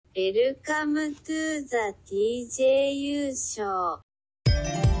Welcome to the TJU show.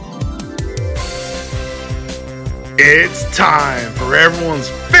 It's time for everyone's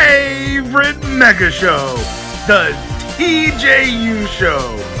favorite mega show, the TJU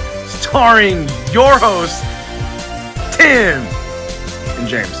Show, starring your hosts, Tim and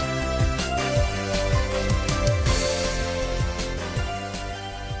James.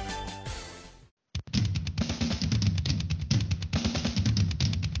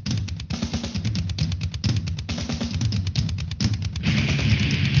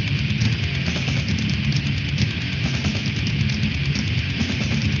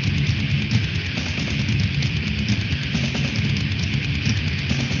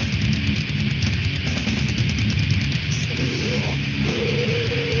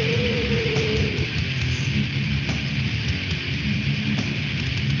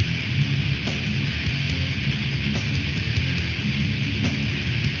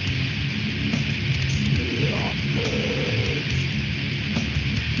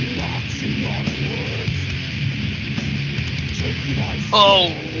 Oh,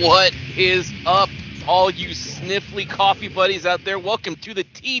 what is up, all you sniffly coffee buddies out there? Welcome to the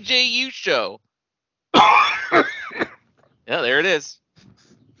TJU Show. Yeah, there it is.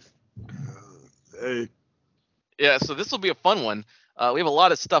 Hey. Yeah, so this will be a fun one. We have a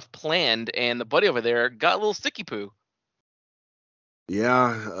lot of stuff planned, and the buddy over there got a little sticky poo.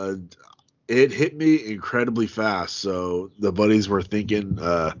 Yeah, it hit me incredibly fast. So the buddies were thinking,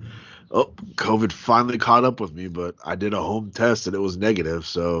 COVID finally caught up with me, but I did a home test and it was negative.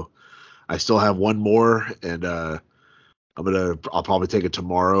 So I still have one more, and I'll probably take it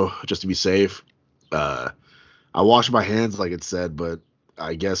tomorrow just to be safe. I washed my hands like it said, but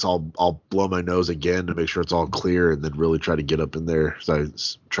I guess I'll blow my nose again to make sure it's all clear, and then really try to get up in there. So I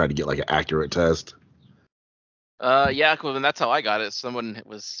try to get like an accurate test. Yeah, cool. And that's how I got it. Someone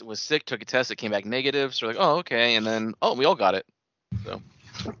was sick, took a test, it came back negative. So we're like, oh, okay. And then, we all got it. So.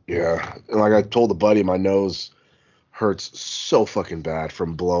 Yeah, and like I told the buddy, my nose hurts so fucking bad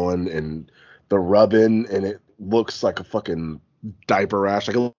from blowing and the rubbing, and it looks like a fucking diaper rash.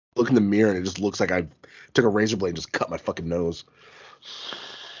 Like I look in the mirror and it just looks like I took a razor blade and just cut my fucking nose.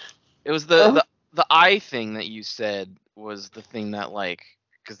 It was the eye thing that you said was the thing that, like,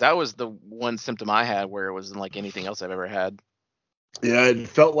 because that was the one symptom I had where it wasn't like anything else I've ever had. Yeah, it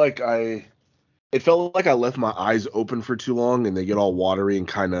felt like I left my eyes open for too long and they get all watery and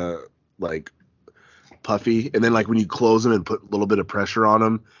kind of like puffy. And then like when you close them and put a little bit of pressure on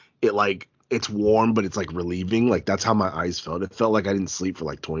them, it's warm, but it's like relieving. Like that's how my eyes felt. It felt like I didn't sleep for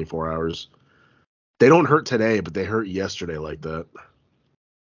like 24 hours. They don't hurt today, but they hurt yesterday like that.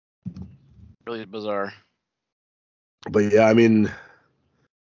 Really bizarre. But yeah, I mean,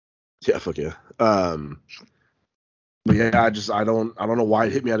 yeah, fuck yeah. But yeah, I don't know why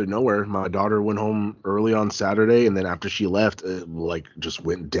it hit me out of nowhere. My daughter went home early on Saturday, and then after she left, it like just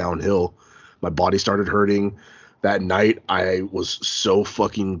went downhill. My body started hurting. That night, I was so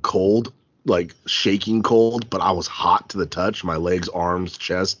fucking cold, like shaking cold, but I was hot to the touch. My legs, arms,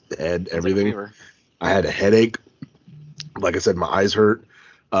 chest, head, everything. Like I had a headache. Like I said, my eyes hurt.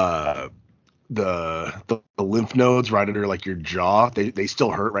 The lymph nodes right under like your jaw, they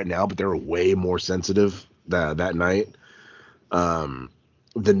still hurt right now, but they were way more sensitive that night. The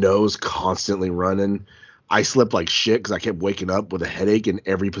nose constantly running. I slept like shit because I kept waking up with a headache, and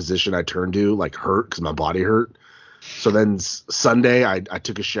every position I turned to like hurt because my body hurt. So then Sunday I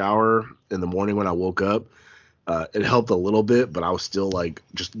took a shower in the morning when I woke up. It helped a little bit, but I was still like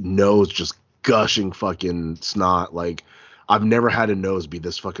just nose just gushing fucking snot. Like I've never had a nose be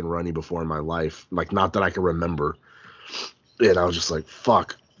this fucking runny before in my life. Like not that I can remember. And I was just like,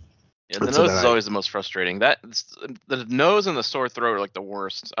 fuck. Yeah, the nose is always the most frustrating. The nose and the sore throat are like the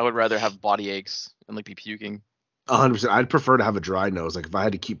worst. I would rather have body aches and like be puking. 100%. I'd prefer to have a dry nose. Like if I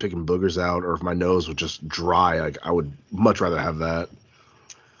had to keep picking boogers out, or if my nose was just dry, like I would much rather have that.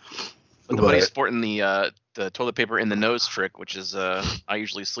 But the buddy's sporting the toilet paper in the nose trick, which is I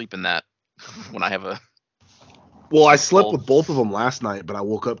usually sleep in that when I have a. Well, I slept with both of them last night, but I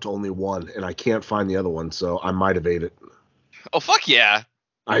woke up to only one, and I can't find the other one, so I might have ate it. Oh fuck yeah!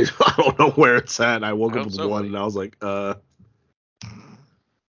 I don't know where it's at. I woke up with one, and I was like, But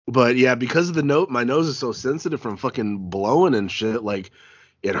yeah, because of the note, my nose is so sensitive from fucking blowing and shit. Like,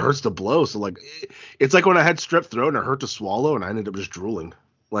 it hurts to blow. So like, it's like when I had strep throat and it hurt to swallow, and I ended up just drooling.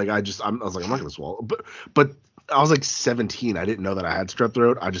 Like I was like, I'm not gonna swallow. But I was like 17. I didn't know that I had strep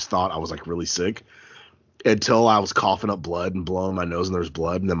throat. I just thought I was like really sick until I was coughing up blood and blowing my nose and there was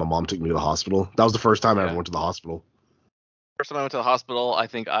blood. And then my mom took me to the hospital. That was the first time I ever went to the hospital. First time I went to the hospital, I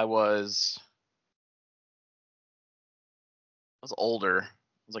think I was older,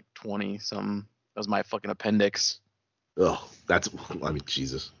 was like 20 something. That was my fucking appendix. Oh, I mean,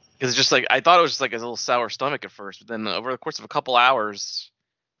 Jesus. Because it's just like, I thought it was just like a little sour stomach at first, but then over the course of a couple hours,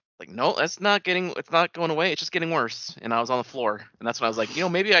 like, no, it's not going away. It's just getting worse. And I was on the floor. And that's when I was like,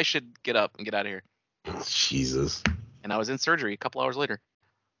 maybe I should get up and get out of here. Jesus. And I was in surgery a couple hours later.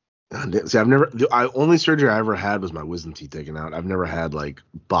 See, only surgery I ever had was my wisdom teeth taken out. I've never had like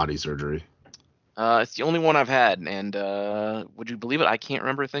body surgery. It's the only one I've had. And would you believe it? I can't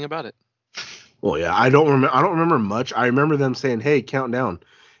remember a thing about it. Well, yeah, I don't remember much. I remember them saying, "Hey, count down."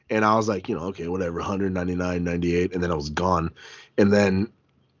 And I was like, okay, whatever, 199, 98, and then I was gone. And then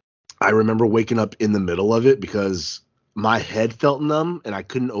I remember waking up in the middle of it because my head felt numb and I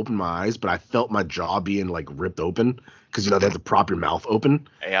couldn't open my eyes, but I felt my jaw being like ripped open because they have to prop your mouth open.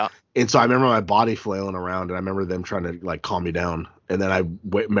 Yeah. And so I remember my body flailing around, and I remember them trying to like calm me down. And then I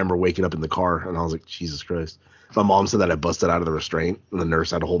remember waking up in the car, and I was like, Jesus Christ. My mom said that I busted out of the restraint, and the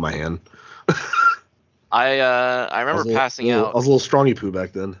nurse had to hold my hand. I remember passing out. I was a little strongy poo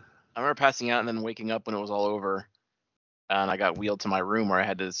back then. I remember passing out and then waking up when it was all over, and I got wheeled to my room where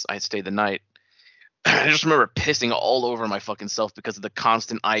I stayed the night. I just remember pissing all over my fucking self because of the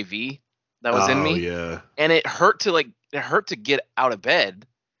constant IV that was in me. Yeah. And it hurt to get out of bed.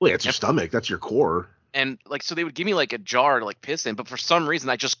 Well, yeah, it's your stomach. That's your core. And like, so they would give me like a jar to like piss in, but for some reason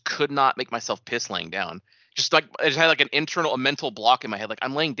I just could not make myself piss laying down. Just like, I just had like a mental block in my head. Like,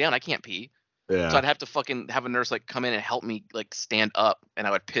 I'm laying down, I can't pee. Yeah. So I'd have to fucking have a nurse like come in and help me like stand up, and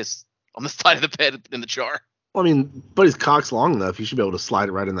I would piss on the side of the bed in the jar. Well, I mean, but his cock's long enough. You should be able to slide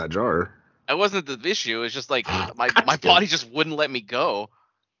it right in that jar. That wasn't the issue. It's just like my body just wouldn't let me go.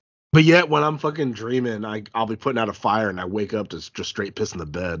 But yet, when I'm fucking dreaming, I'll be putting out a fire, and I wake up to just straight piss in the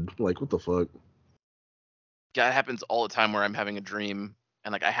bed. Like, what the fuck? Yeah, it happens all the time where I'm having a dream,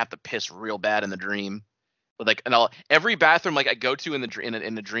 and like I have to piss real bad in the dream. But like, and every bathroom like I go to in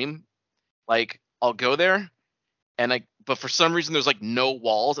the dream, like I'll go there, and but for some reason there's like no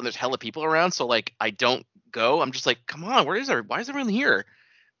walls and there's hella people around, so like I don't go. I'm just like, come on, why is everyone here?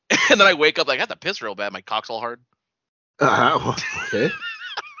 And then I wake up like I have to piss real bad. My cock's all hard. Okay.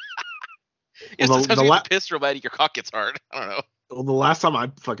 Sometimes you have to piss real bad, your cock gets hard. I don't know. Well, the last time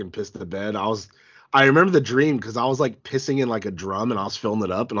I fucking pissed in the bed, I remember the dream because I was like pissing in like a drum and I was filling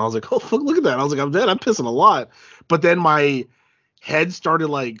it up and I was like, oh fuck, look at that. I was like, I'm dead. I'm pissing a lot. But then my head started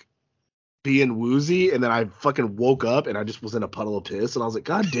like being woozy, and then I fucking woke up and I just was in a puddle of piss, and I was like,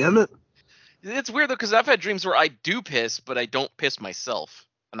 God damn it. It's weird though, because I've had dreams where I do piss, but I don't piss myself,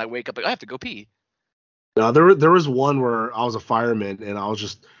 and I wake up like I have to go pee. No, there was one where I was a fireman, and I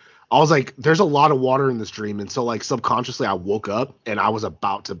was like, there's a lot of water in this dream, and so like subconsciously I woke up and I was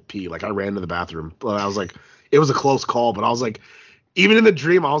about to pee, like I ran to the bathroom, but I was like, it was a close call, but I was like, even in the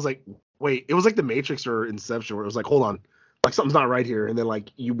dream I was like, wait, it was like the Matrix or Inception where it was like, hold on, like something's not right here, and then like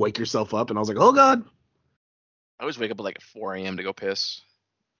you wake yourself up, and I was like, oh god. I always wake up at like 4 a.m. to go piss.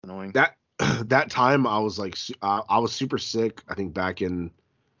 Annoying. That time I was like, I was super sick. I think back in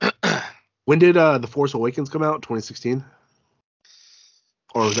when did The Force Awakens come out? 2016,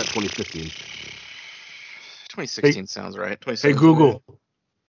 or was that 2015? 2016 sounds right. Hey Google,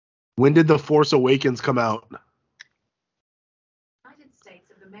 when did The Force Awakens come out?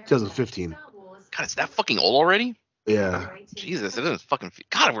 2015. God, it's that fucking old already? Yeah. Jesus, it doesn't fucking feel...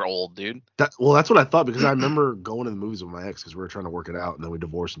 God, we're old, dude. That's what I thought, because I remember going to the movies with my ex because we were trying to work it out, and then we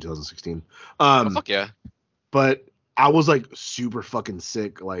divorced in 2016. Fuck yeah. But I was like super fucking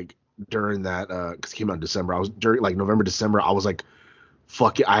sick like during that because it came out in December. I was during like November, December. I was like,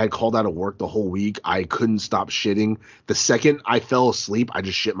 fuck it. I had called out of work the whole week. I couldn't stop shitting. The second I fell asleep, I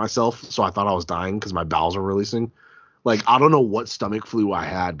just shit myself. So I thought I was dying because my bowels were releasing. Like, I don't know what stomach flu I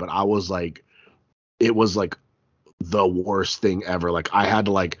had, but I was like, it was like the worst thing ever. Like, I had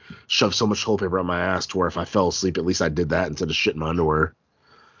to like shove so much toilet paper up my ass to where if I fell asleep, at least I did that instead of shitting my underwear.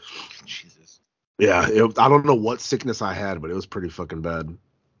 Jesus. Yeah, I don't know what sickness I had, but it was pretty fucking bad.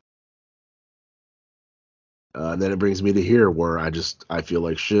 And then it brings me to here where I feel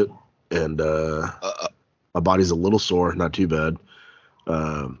like shit, and my body's a little sore, not too bad.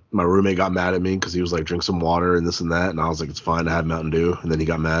 My roommate got mad at me because he was like, drink some water and this and that, and I was like, it's fine, I had Mountain Dew, and then he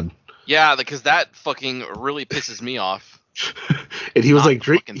got mad. Yeah, because that fucking really pisses me off. And he was like,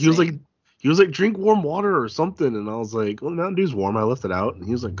 drink warm water or something, and I was like, well, Mountain Dew's warm, I left it out, and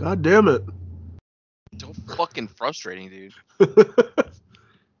he was like, God damn it. So fucking frustrating, dude.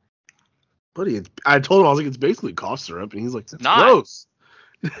 Buddy, I told him, I was like, it's basically cough syrup, and he's like, that's not gross.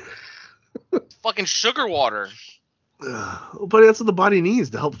 Fucking sugar water. But that's what the body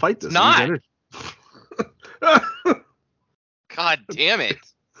needs to help fight this. Not. God damn it.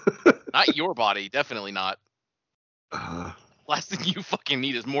 Not your body. Definitely not. Last thing you fucking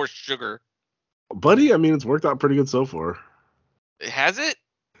need is more sugar. Buddy, I mean, it's worked out pretty good so far. Has it?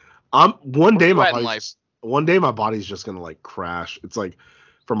 One day you at in life? one day my body's just gonna like crash. It's like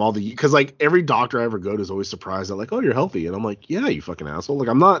from all the, because like every doctor I ever go to is always surprised that like, oh, you're healthy, and I'm like, yeah, you fucking asshole. Like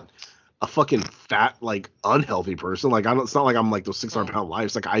I'm not a fucking fat like unhealthy person. Like I don't. It's not like I'm like those 600-pound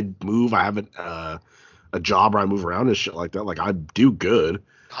lives. Like I move. I have a job where I move around and shit like that. Like I do good.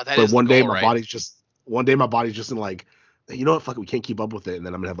 God, that but is one the day goal, my right? body's just in like, you know what, fuck it, we can't keep up with it, and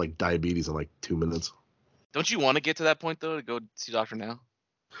then I'm gonna have like diabetes in like 2 minutes. Don't you want to get to that point though, to go see a doctor now?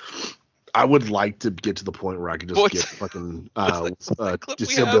 I would like to get to the point where I could just get fucking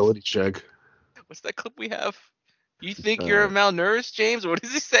disability check. What's that clip we have? You think you're malnourished, James? What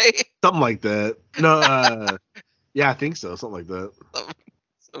does he say? Something like that. No, yeah, I think so. Something like that.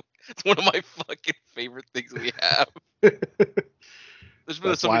 It's one of my fucking favorite things we have. There's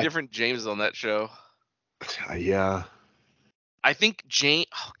been so many different Jameses on that show. Yeah. I think James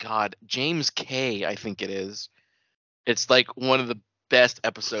K, I think it is. It's like one of the best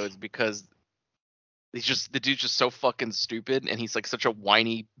episodes because the dude's just so fucking stupid and he's like such a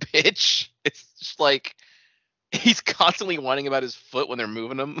whiny bitch. It's just like he's constantly whining about his foot when they're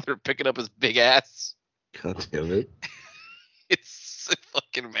moving him. They're picking up his big ass. God damn it. It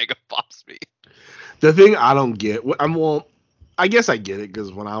fucking mega pops me. The thing I don't get, I guess I get it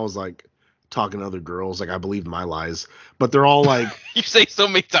because when I was like talking to other girls, like I believed my lies, but they're all like, you say so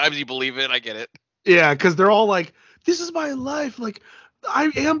many times you believe it. I get it. Yeah, because they're all like, this is my life. Like,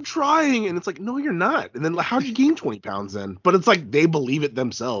 I am trying. And it's like, no, you're not. And then how'd you gain 20 pounds then? But it's like they believe it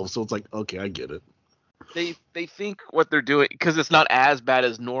themselves. So it's like, okay, I get it. They think what they're doing, because it's not as bad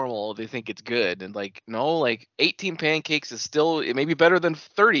as normal, they think it's good. And like, no, like 18 pancakes is still, it may be better than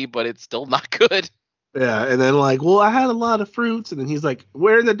 30, but it's still not good. Yeah, and then like, well, I had a lot of fruits. And then he's like,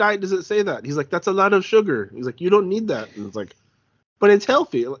 where in the diet does it say that? He's like, that's a lot of sugar. He's like, you don't need that. And it's like, but it's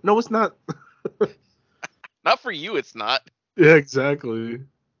healthy. Like, no, it's not. Not for you, it's not. Yeah, exactly.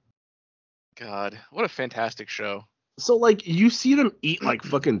 God, what a fantastic show. So like you see them eat like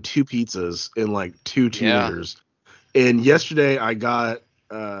fucking 2 pizzas in like 2 liters. And yesterday I got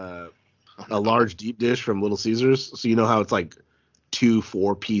a large deep dish from Little Caesars. So you know how it's like 2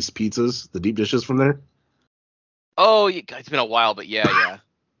 4-piece pizzas, the deep dishes from there? Oh, it's been a while, but yeah.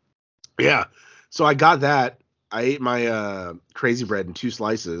 Yeah. So I got that. I ate my crazy bread in 2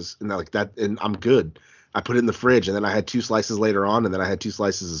 slices and like that, and I'm good. I put it in the fridge, and then I had 2 slices later on, and then I had 2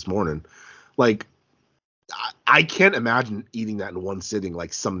 slices this morning. Like, I can't imagine eating that in one sitting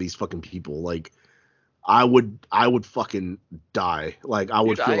like some of these fucking people. Like, I would fucking die. Like, I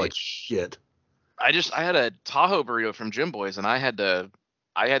would feel like shit. I had a Tahoe burrito from Jim Boys, and I had to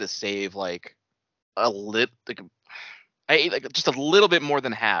save like I ate like just a little bit more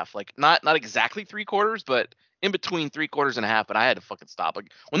than half. Like, not exactly 3/4, but in between 3/4 and a half, and I had to fucking stop.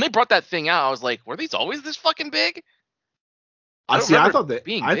 Like when they brought that thing out, I was like, were these always this fucking big? I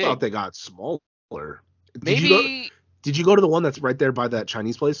thought they got smaller. Did you go to the one that's right there by that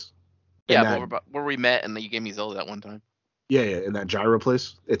Chinese place? Yeah, where we met, and you gave me Zelda that one time. Yeah, in that gyro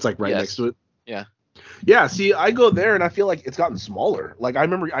place. It's like right next to it. Yeah. Yeah, see, I go there and I feel like it's gotten smaller. Like I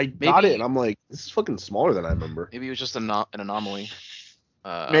remember got it and I'm like, this is fucking smaller than I remember. Maybe it was just an anomaly.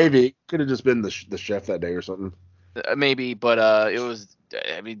 Maybe could have just been the chef that day or something. Maybe, but it was,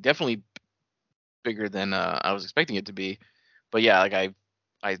 I mean, definitely bigger than I was expecting it to be. But yeah, like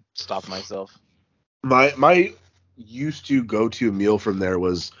I stopped myself. My used to go to meal from there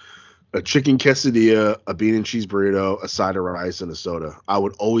was a chicken quesadilla, a bean and cheese burrito, a side of rice, and a soda. I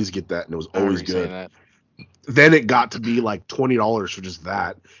would always get that, and it was always good. Then it got to be like $20 for just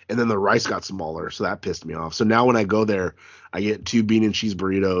that, and then the rice got smaller, so that pissed me off. So now when I go there, I get 2 bean and cheese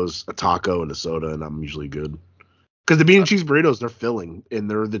burritos, a taco, and a soda, and I'm usually good. Because the bean and cheese burritos, they're filling,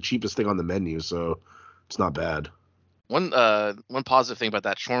 and they're the cheapest thing on the menu, so it's not bad. One positive thing about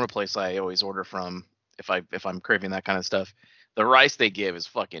that shawarma place I always order from, if I'm craving that kind of stuff, the rice they give is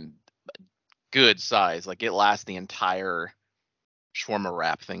fucking good size. Like it lasts the entire shawarma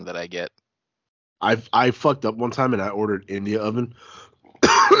wrap thing that I get. I fucked up one time and I ordered India oven.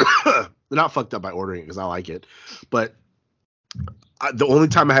 Not fucked up by ordering it because I like it, but the only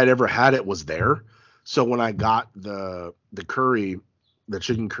time I had ever had it was there. So when I got the curry, the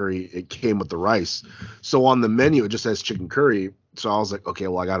chicken curry, it came with the rice. So on the menu it just says chicken curry. So I was like, okay,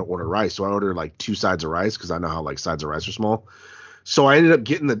 well I got to order rice. So I ordered like 2 sides of rice because I know how like sides of rice are small. So I ended up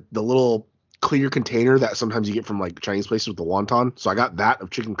getting the little clear container that sometimes you get from like Chinese places with the wonton. So I got that of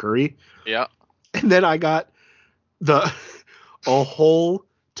chicken curry. Yeah. And then I got a whole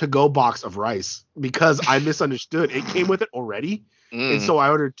to-go box of rice because I misunderstood. It came with it already. And so I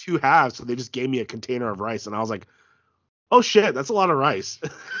ordered 2 halves. So they just gave me a container of rice. And I was like, oh shit, that's a lot of rice.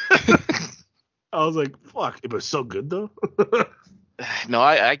 I was like, fuck, it was so good though. No,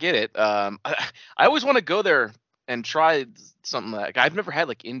 I get it. I always want to go there and try something like I've never had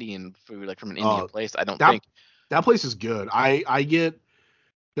like Indian food like from an Indian place. I don't think that place is good. I get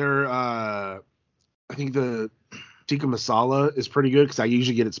their I think the tikka masala is pretty good because I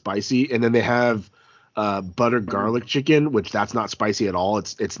usually get it spicy, and then they have buttered garlic chicken, which that's not spicy at all.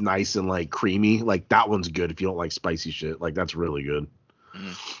 It's nice and like creamy. Like that one's good if you don't like spicy shit. Like that's really good.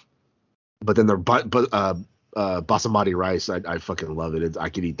 But then their basmati rice, I fucking love it. I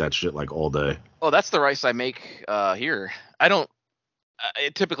could eat that shit like all day. Oh, that's the rice I make here. I don't.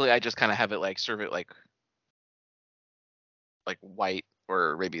 Typically, I just kind of have it like serve it like white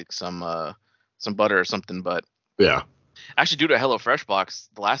or maybe some butter or something. But yeah, actually, due to a HelloFresh box,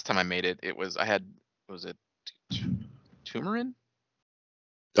 the last time I made it, was it turmeric?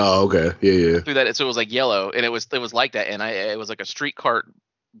 Oh, okay, yeah. Through that, so it was like yellow, and it was like that, and it was like a street cart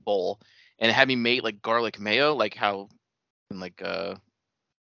bowl, and it had me made like garlic mayo, like how in like the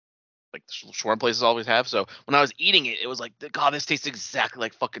shawarma places always have. So when I was eating it, it was like, God, this tastes exactly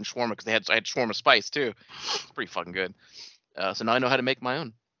like fucking shawarma because I had shawarma spice too. It's pretty fucking good. So now I know how to make my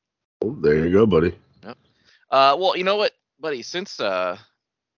own. Oh, there you go, buddy. Yep. Well, you know what, buddy? Since we're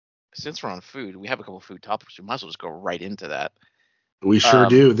on food, we have a couple of food topics. We might as well just go right into that. We sure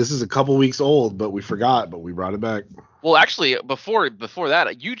do. This is a couple weeks old, but we forgot, but we brought it back. Well, actually, before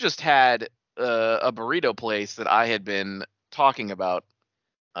that, you just had a burrito place that I had been talking about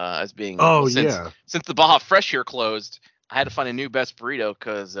as being. Since the Baja Fresh here closed, I had to find a new best burrito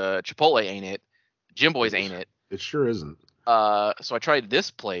because Chipotle ain't it, Jimboy's ain't it. It sure isn't. So I tried this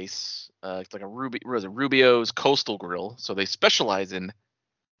place. It's like Rubio's Coastal Grill. So they specialize in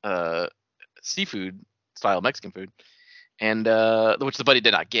seafood style Mexican food. And which the buddy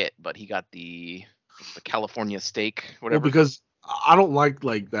did not get, but he got the California steak, whatever. Well, because I don't like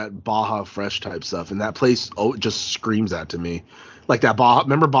that Baja Fresh type stuff, and that place it just screams that to me. Like that Baja,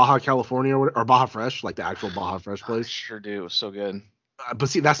 remember Baja California or Baja Fresh, like the actual Baja Fresh place? I sure do. It was so good. But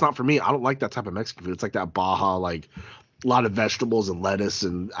see, that's not for me. I don't like that type of Mexican food. It's like that Baja, like a lot of vegetables and lettuce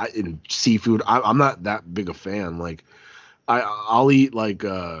and seafood. I'm not that big a fan. Like I'll eat like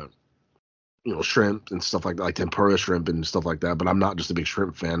shrimp and stuff like that, like tempura shrimp and stuff like that, but I'm not just a big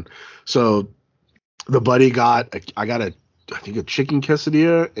shrimp fan. So the buddy I think a chicken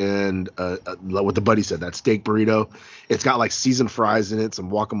quesadilla and what the buddy said, that steak burrito. It's got like seasoned fries in it, some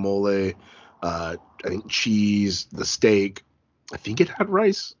guacamole, I think cheese, the steak. I think it had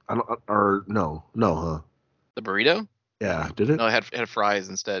rice. No, huh? The burrito? Yeah, did it? No, it had fries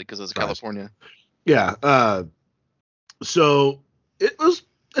instead because it was California. Yeah. So it was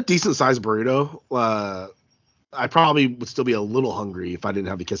a decent sized burrito. I probably would still be a little hungry if I didn't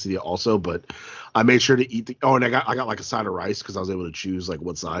have the quesadilla also, but I made sure to eat and I got like a side of rice because I was able to choose like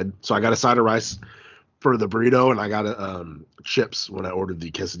what side. So I got a side of rice for the burrito, and I got chips when I ordered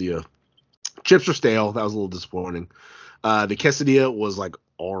the quesadilla. Chips were stale. That was a little disappointing. The quesadilla was like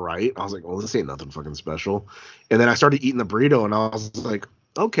all right. I was like, well, this ain't nothing fucking special. And then I started eating the burrito, and I was like,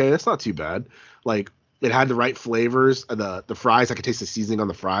 okay, that's not too bad. Like, it had the right flavors. The fries, I could taste the seasoning on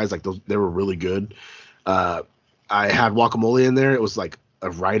the fries. Like they were really good. I had guacamole in there. It was like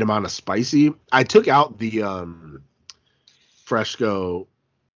a right amount of spicy. I took out the fresco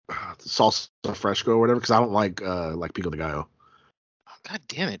salsa fresco or whatever because I don't like pico de gallo. Oh, God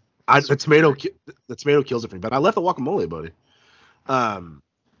damn it! The tomato kills it for me. But I left the guacamole, buddy.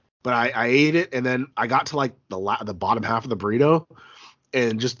 But I ate it, and then I got to like the bottom half of the burrito,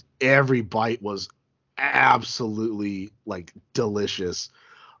 and just every bite was absolutely like delicious.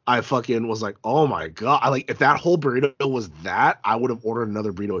 I fucking was like, oh my God. If that whole burrito was that, I would have ordered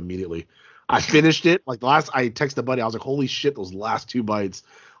another burrito immediately. I finished it. Like I texted the buddy, I was like, holy shit, those last two bites.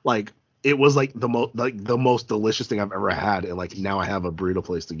 Like it was like the most delicious thing I've ever had. And like now I have a burrito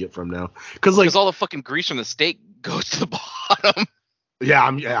place to get from now. Because all the fucking grease from the steak goes to the bottom. Yeah,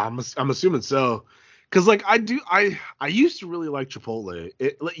 I'm assuming so. Because like I used to really like Chipotle.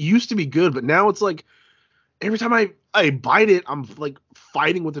 It used to be good, but now it's like every time I bite it, I'm like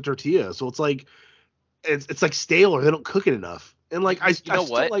fighting with the tortilla. So it's like it's like stale or they don't cook it enough. And like I still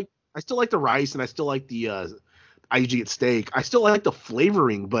like the rice, and I still like the I usually get steak. I still like the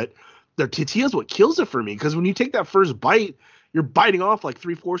flavoring, but the tortilla is what kills it for me. Because when you take that first bite, you're biting off like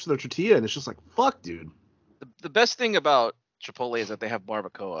 3/4 of the tortilla, and it's just like fuck, dude. The best thing about Chipotle is that they have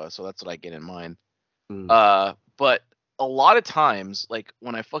barbacoa, so that's what I get in mind. But a lot of times, like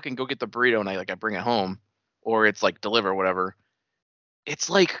when I fucking go get the burrito and I bring it home, or it's like deliver or whatever, it's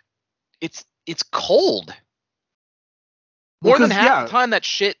like it's cold. More than half the time that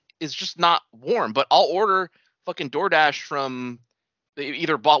shit is just not warm. But I'll order fucking DoorDash from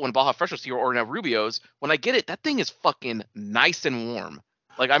either bought when Baja Fresh was here or now Rubio's. When I get it, that thing is fucking nice and warm.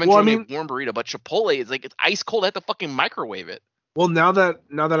 Like I'm enjoying a warm burrito, but Chipotle is like it's ice cold. I have to fucking microwave it. Well, now that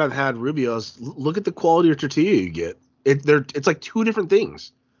I've had Rubio's, look at the quality of tortilla you get. It's like two different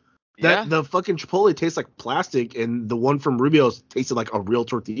things. Yeah. The fucking Chipotle tastes like plastic, and the one from Rubio's tasted like a real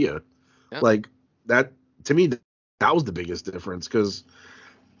tortilla. Yeah. Like that to me, that was the biggest difference because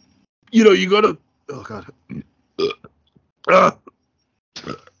you go to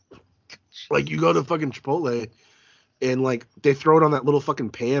like you go to fucking Chipotle and like they throw it on that little fucking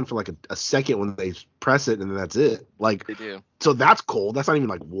pan for like a second when they press it and then that's it. Like they do. So that's cold. That's not even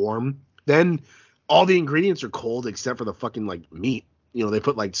like warm. Then all the ingredients are cold except for the fucking like meat. They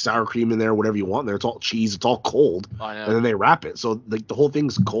put like sour cream in there, whatever you want in there. It's all cheese. It's all cold. I know. And then they wrap it. So like the whole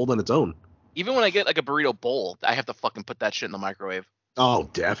thing's cold on its own. Even when I get like a burrito bowl, I have to fucking put that shit in the microwave. Oh,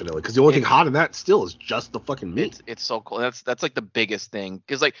 definitely. Because the only thing hot in that still is just the fucking meat. It's so cool. That's like the biggest thing.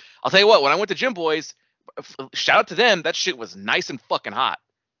 Because like I'll tell you what, when I went to Jim Boys, shout out to them, that shit was nice and fucking hot.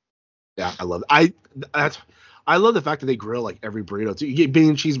 Yeah, I love it. I love the fact that they grill like every burrito too. You get bean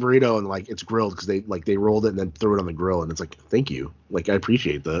and cheese burrito and like it's grilled because they rolled it and then threw it on the grill and it's like thank you. Like I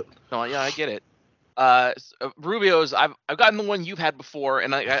appreciate that. No, yeah, I get it. Rubio's, I've gotten the one you've had before,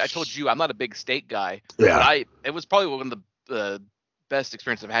 and I told you I'm not a big steak guy. Yeah. But it was probably one of the best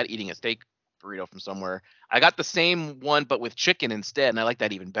experiences I've had eating a steak burrito from somewhere. I got the same one but with chicken instead, and I like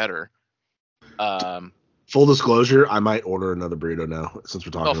that even better. Full disclosure, I might order another burrito now since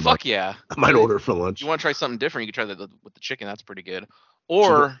we're talking about. Oh fuck yeah! I might order for lunch. You want to try something different? You can try with the chicken. That's pretty good.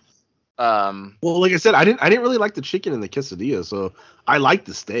 Or well, like I said, I didn't really like the chicken in the quesadilla, so I like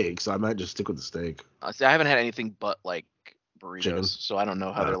the steak, so I might just stick with the steak. See, I haven't had anything but like burritos, Chicken. so I don't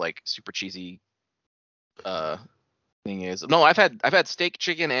know how they're like super cheesy. Thing is, no, I've had steak,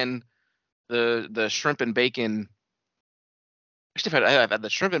 chicken, and the shrimp and bacon. Actually, I've had the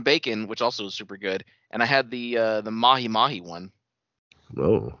shrimp and bacon, which also is super good, and I had the mahi mahi one.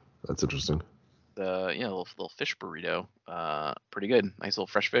 Oh, that's interesting. The little fish burrito, pretty good. Nice little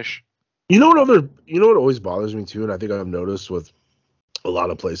fresh fish. You know what always bothers me too, and I think I've noticed with a lot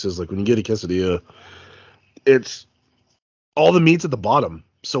of places, like when you get a quesadilla, it's all the meat's at the bottom.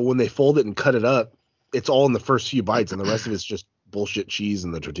 So when they fold it and cut it up, it's all in the first few bites, and the rest of it's just bullshit cheese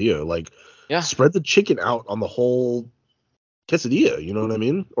and the tortilla. Like, spread the chicken out on the whole quesadilla. You know what I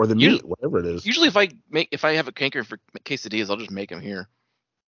mean? Or the meat, whatever it is. Usually, if I have a hankering for quesadillas, I'll just make them here.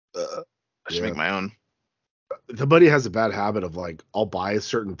 I should make my own. The buddy has a bad habit of like I'll buy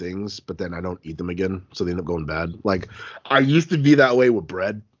certain things, but then I don't eat them again, so they end up going bad. Like I used to be that way with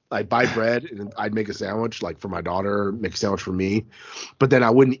bread. I'd buy bread and I'd make a sandwich like for my daughter, make a sandwich for me, but then I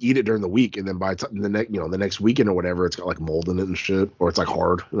wouldn't eat it during the week, and then by the next weekend or whatever, it's got like mold in it and shit, or it's like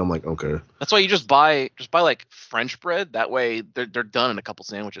hard, and I'm like, okay. That's why you just buy like French bread. That way they're done in a couple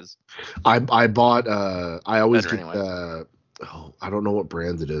sandwiches. I bought I always get I don't know what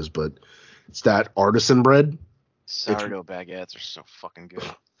brand it is, but it's that artisan bread. Sourdough baguettes are so fucking good.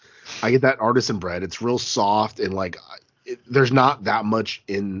 I get that artisan bread. It's real soft and like there's not that much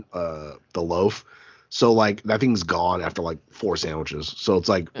in the loaf. So like that thing's gone after like 4 sandwiches. So it's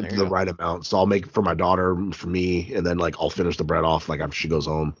like the right amount. So I'll make it for my daughter, for me, and then like I'll finish the bread off like after she goes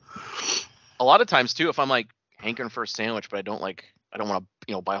home. A lot of times too, if I'm like hankering for a sandwich, but I don't want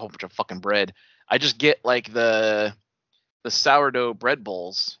to buy a whole bunch of fucking bread, I just get like the sourdough bread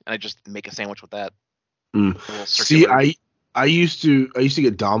bowls and I just make a sandwich with that. See, I used to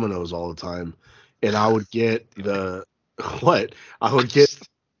get Domino's all the time, and I would get the like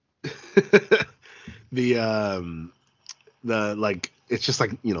it's just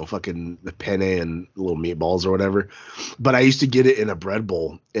like fucking the penne and little meatballs or whatever, but I used to get it in a bread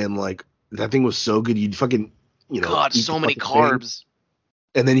bowl, and like that thing was so good. You'd fucking God, so many carbs,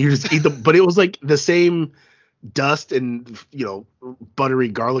 thing, and then you just eat them. But it was like the same dust and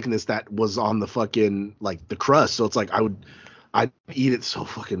buttery garlicness that was on the fucking like the crust. So it's like I'd eat it so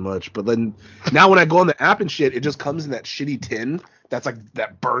fucking much. But then now when I go on the app and shit, it just comes in that shitty tin that's like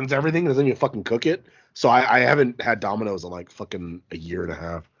that burns everything. It doesn't even fucking cook it. So I haven't had Domino's in like fucking a year and a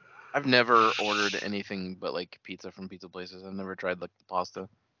half. I've never ordered anything but like pizza from pizza places. I've never tried like the pasta.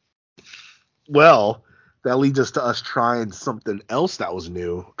 Well, that leads us to us trying something else that was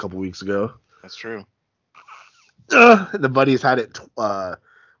new a couple weeks ago. That's true. The buddies had it.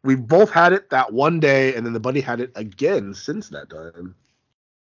 We both had it that one day, and then the buddy had it again since that time.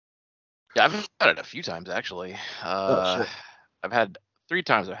 Yeah, I've had it a few times actually. I've had 3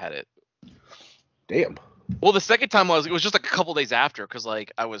 times I've had it. Damn. Well, the second time it was just like a couple days after, because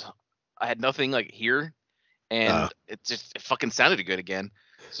like I had nothing like here, and it fucking sounded good again.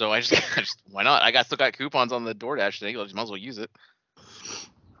 So I just why not? I still got coupons on the DoorDash thing. I just might as well use it.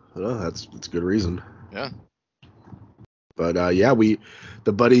 Well, that's a good reason. Yeah. But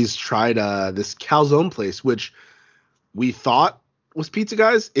the buddies tried this calzone place, which we thought was Pizza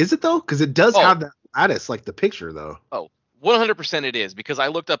Guys. Is it though? Because it does have that lattice, like the picture though. Oh, 100% it is, because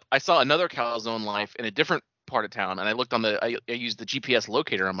I saw another calzone life in a different part of town, and I looked on I used the GPS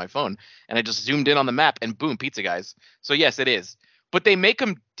locator on my phone, and I just zoomed in on the map, and boom, Pizza Guys. So yes, it is. But they make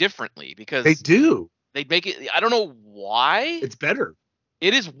them differently because they do. They make it. I don't know why. It's better.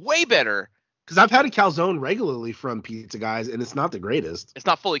 It is way better. Because I've had a calzone regularly from Pizza Guys, and it's not the greatest. It's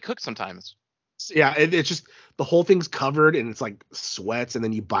not fully cooked sometimes. Yeah, it's just the whole thing's covered, and it's like sweats, and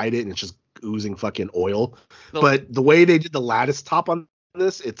then you bite it, and it's just oozing fucking oil. But the way they did the lattice top on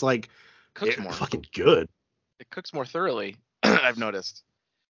this, it's like cooks more. Fucking good. It cooks more thoroughly. I've noticed.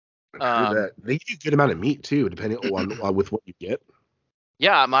 They give you a good amount of meat too, depending on with what you get.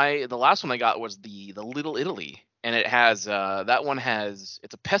 Yeah, the last one I got was the Little Italy, and it has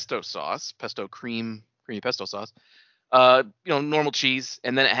it's a pesto sauce, creamy pesto sauce. Normal cheese,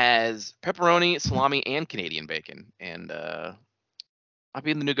 and then it has pepperoni, salami, and Canadian bacon, and might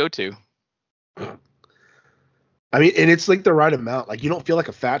be the new go-to. I mean, and it's like the right amount. Like you don't feel like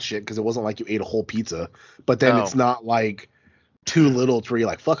a fat shit because it wasn't like you ate a whole pizza, but then it's not like too little to where you're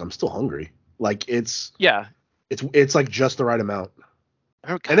like, fuck, I'm still hungry. Like it's like just the right amount.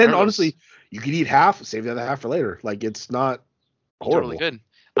 And then honestly, you could eat half, save the other half for later. Like it's not horrible. Totally good.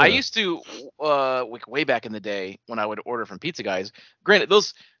 Yeah. I used to, way back in the day when I would order from Pizza Guys. Granted,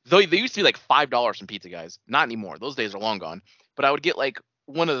 they used to be like $5 from Pizza Guys. Not anymore. Those days are long gone. But I would get like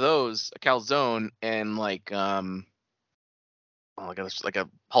one of those, a calzone, and like a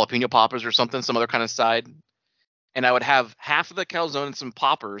jalapeno poppers or something, some other kind of side. And I would have half of the calzone and some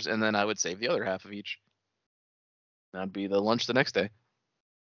poppers, and then I would save the other half of each. That'd be the lunch the next day.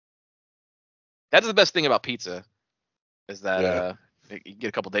 That's the best thing about pizza, is that you get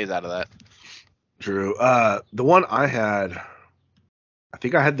a couple days out of that. True. The one I had, I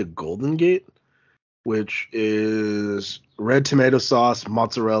think I had the Golden Gate, which is red tomato sauce,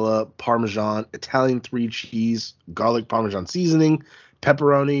 mozzarella, Parmesan, Italian 3 cheese, garlic Parmesan seasoning,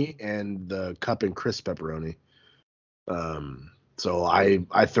 pepperoni, and the cup and crisp pepperoni. So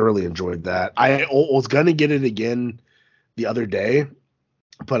I thoroughly enjoyed that. I was gonna get it again the other day,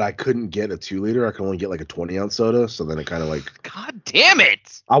 but I couldn't get a 2-liter. I could only get like a 20-ounce soda. So then it kind of like, God damn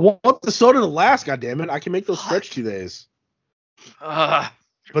it! I want the soda to last. God damn it! I can make those stretch 2 days. But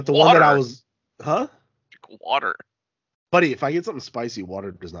the one that I was, Drink water, buddy. If I get something spicy,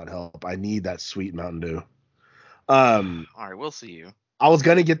 water does not help. I need that sweet Mountain Dew. All right, we'll see you. I was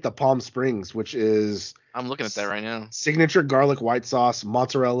gonna get the Palm Springs, which is, I'm looking at that right now. Signature garlic white sauce,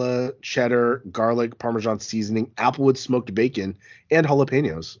 mozzarella, cheddar, garlic, Parmesan seasoning, applewood smoked bacon, and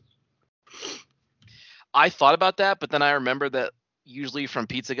jalapenos. I thought about that, but then I remember that usually from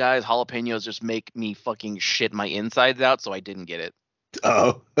Pizza Guys, jalapenos just make me fucking shit my insides out, so I didn't get it.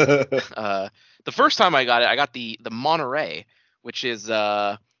 Oh. The first time I got it, I got the Monterey, which is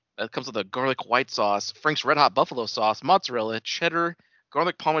that comes with a garlic white sauce, Frank's Red Hot Buffalo sauce, mozzarella, cheddar,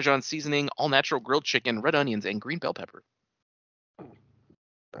 garlic Parmesan seasoning, all natural grilled chicken, red onions, and green bell pepper.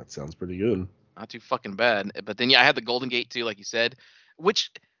 That sounds pretty good. Not too fucking bad. But then I had the Golden Gate too, like you said,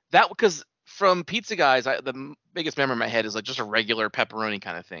 because from Pizza Guys, the biggest memory in my head is like just a regular pepperoni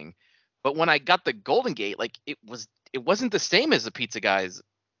kind of thing. But when I got the Golden Gate, like it wasn't the same as the Pizza Guys,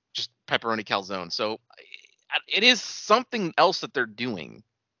 just pepperoni calzone. So it is something else that they're doing.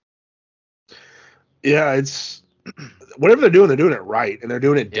 Yeah, it's whatever they're doing it right, and they're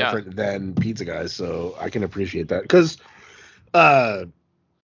doing it different than Pizza Guys. So I can appreciate that because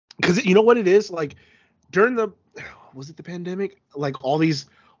you know what it is, like during the pandemic, like all of a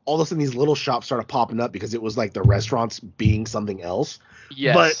sudden these little shops started popping up because it was like the restaurants being something else.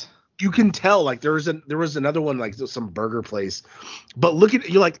 Yes. But you can tell, like there was another one, like some burger place, but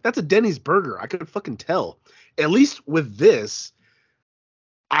you're like, that's a Denny's burger. I could fucking tell. At least with this,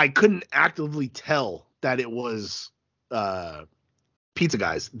 I couldn't actively tell that it was Pizza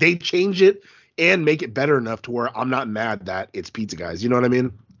Guys. They change it and make it better enough to where I'm not mad that it's Pizza Guys. You know what I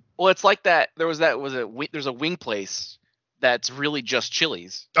mean? Well, it's like that. There's a wing place that's really just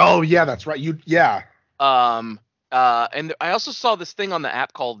Chili's. Oh yeah, that's right. And I also saw this thing on the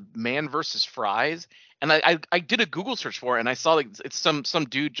app called Man vs. Fries, and I did a Google search for it, and I saw like it's some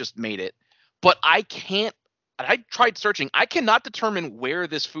dude just made it, but I tried searching. I cannot determine where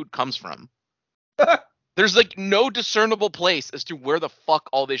this food comes from. There's like no discernible place as to where the fuck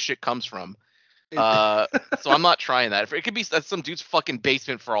all this shit comes from. So I'm not trying that. It could be some dude's fucking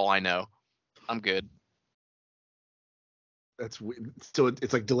basement for all I know. I'm good. So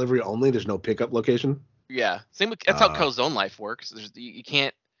it's like delivery only. There's no pickup location. Yeah, same with that's how Calzone Life works. You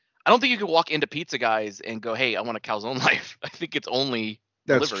can't. I don't think you can walk into Pizza Guys and go, "Hey, I want a Calzone Life." I think it's only.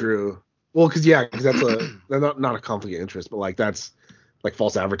 That's delivery. true. Well, because that's not a conflict of interest, but like that's like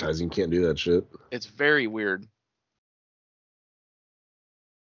false advertising. You can't do that shit. It's very weird.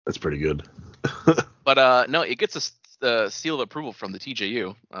 That's pretty good. But no, it gets a seal of approval from the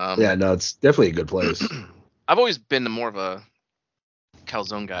TJU. Yeah, no, it's definitely a good place. I've always been more of a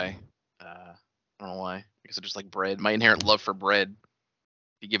calzone guy. I don't know why. I guess I just like bread. My inherent love for bread.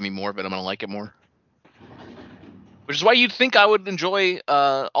 If you give me more of it, I'm gonna like it more. Which is why you'd think I would enjoy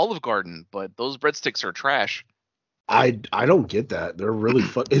Olive Garden, but those breadsticks are trash. I don't get that. They're really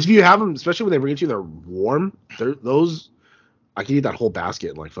fun. If you have them, especially when they bring it to you, they're warm. Those. I can eat that whole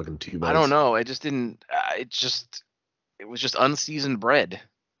basket in like fucking 2 minutes. I don't know. I just didn't. It was just unseasoned bread.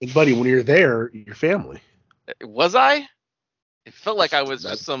 And buddy, when you're there, your family. Was I? It felt like I was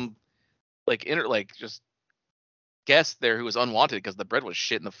just some just guest there who was unwanted because the bread was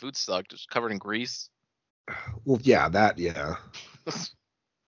shit and the food sucked, just covered in grease. Well, yeah, yeah. But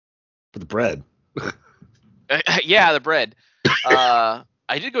the bread. Yeah, the bread.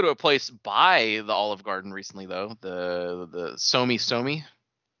 I did go to a place by the Olive Garden recently though. The Somi.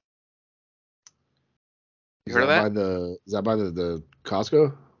 You heard of that? Is that by the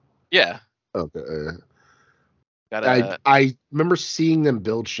Costco? Yeah. Okay. I remember seeing them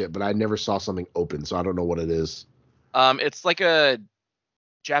build shit, but I never saw something open, so I don't know what it is. It's like a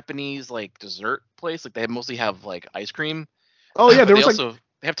Japanese like dessert place. Like they mostly have like ice cream. Oh yeah, there was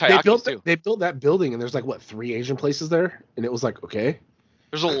they have taiyakis too. They built that building, and there's like 3 Asian places there, and it was like okay.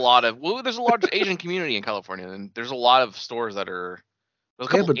 There's a large Asian community in California, and there's a lot of stores that are. There's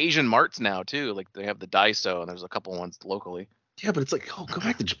a couple Asian marts now too. Like they have the Daiso, and there's a couple ones locally. Yeah, but it's like, go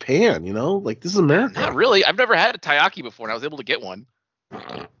back to Japan, Like this is America. Not really. I've never had a taiyaki before, and I was able to get one.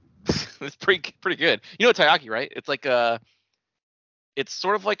 It's pretty good. You know taiyaki, right? It's like it's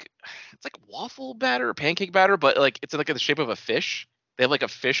sort of like it's like waffle batter or pancake batter, but like it's like in the shape of a fish. They have like a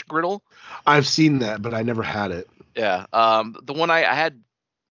fish griddle. I've seen that, but I never had it. Yeah. The one I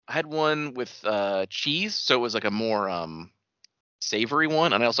had one with cheese, so it was like a more savory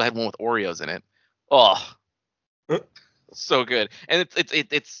one, and I also had one with Oreos in it. Oh, so good. And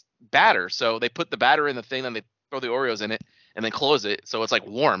it's batter, so they put the batter in the thing, then they throw the Oreos in it, and then close it, so it's like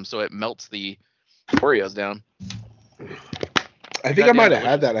warm, so it melts the Oreos down. I think I might have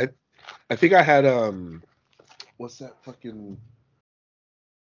had that. I think I had what's that fucking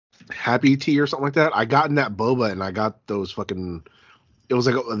Happy Tea or something like that. I got in that boba, and I got those fucking. It was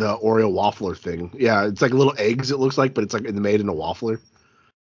like the Oreo waffler thing. Yeah, it's like little eggs. It looks like, but it's like made in a waffler.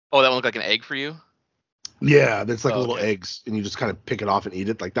 Oh, that one looked like an egg for you? Yeah, that's like little eggs, and you just kind of pick it off and eat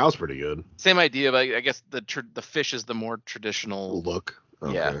it. Like that was pretty good. Same idea, but I guess the fish is the more traditional look.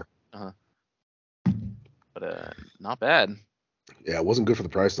 Okay. Yeah. Uh-huh. But not bad. Yeah, it wasn't good for the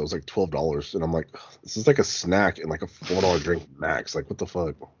price though. It was like $12, and I'm like, this is like a snack and like a $4 drink max. Like, what the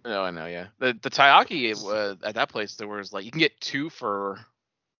fuck? No, I know. Yeah, the taiyaki at that place there was like you can get 2 for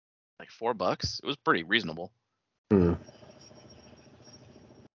like $4. It was pretty reasonable. Hmm.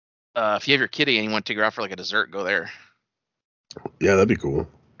 If you have your kitty and you want to take her out for like a dessert, go there. Yeah, that'd be cool.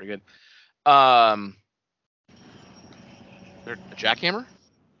 Pretty good. They're a jackhammer?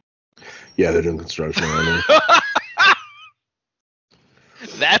 Yeah, they're doing construction around there.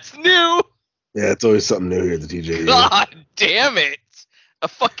 That's new. Yeah, it's always something new here at the TJU. God damn it! A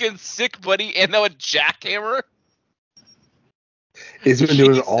fucking sick buddy and now a jackhammer. He's been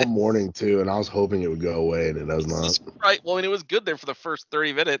doing it all morning too, and I was hoping it would go away, and it does not. Right. Well, and it was good there for the first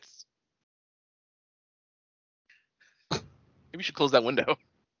 30 minutes. Maybe you should close that window.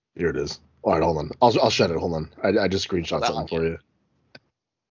 Here it is. All right, hold on. I'll shut it. Hold on. I just screenshot something for you.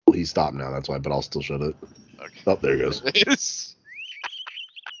 Well, he stopped now. That's why, but I'll still shut it. Okay. Oh, there he goes.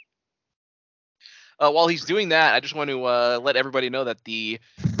 While he's doing that, I just want to let everybody know that the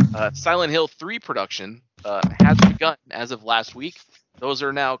Silent Hill 3 production has begun as of last week. Those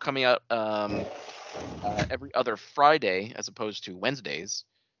are now coming out every other Friday as opposed to Wednesdays,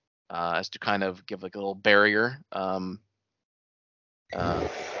 as to kind of give like a little barrier.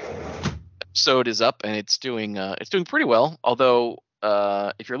 Episode is up and it's doing pretty well. Although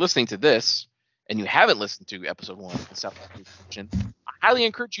if you're listening to this and you haven't listened to episode 1 of the South African, I highly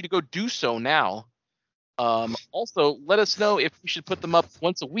encourage you to go do so now. Also, let us know if we should put them up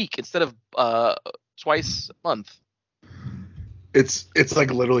once a week instead of twice a month. It's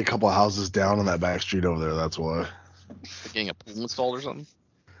like literally a couple of houses down on that back street over there. That's why. Like getting a pool installed or something?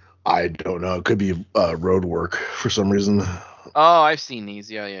 I don't know. It could be road work for some reason. Oh, I've seen these.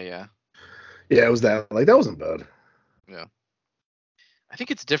 Yeah. Yeah, it was that. Like, that wasn't bad. Yeah. I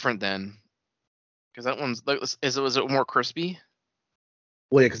think it's different then, because that one's was it more crispy?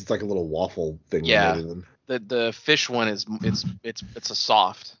 Well, yeah, because it's like a little waffle thing. Yeah. Rather than... The fish one is it's a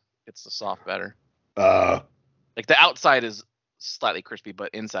soft. It's a soft batter. Like the outside is slightly crispy,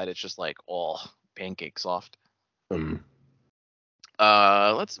 but inside it's just like all pancake soft. What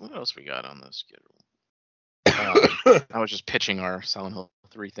else we got on the schedule? I was just pitching our Silent Hill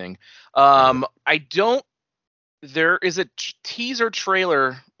 3 thing. There is a teaser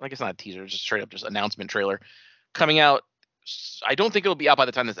trailer. Like, it's not a teaser, it's just straight up just announcement trailer coming out. I don't think it'll be out by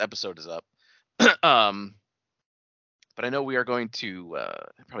the time this episode is up. But I know we are going to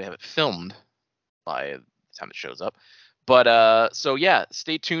probably have it filmed by the time it shows up. But so yeah,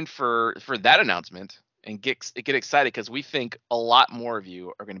 stay tuned for that announcement and get excited, because we think a lot more of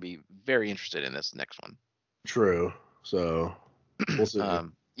you are going to be very interested in this next one. True. So we'll see.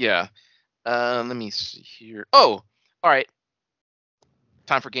 Yeah. Let me see here. Oh, all right.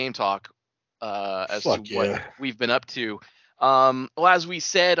 Time for game talk. As to what we've been up to. Well, as we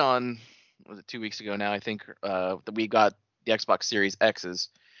said on, was it 2 weeks ago now? I think that we got the Xbox Series X's.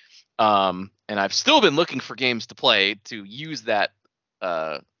 And I've still been looking for games to play to use that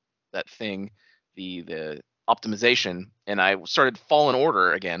thing, the optimization, and I started Fallen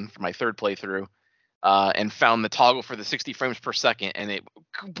Order again for my third playthrough, and found the toggle for the 60 frames per second, and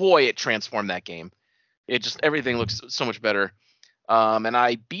it transformed that game. It just, everything looks so much better. And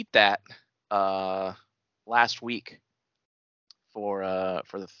I beat that last week for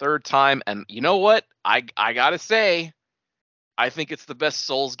the third time, and you know what? I gotta say, I think it's the best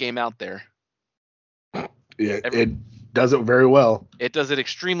Souls game out there. Yeah, it does it very well. It does it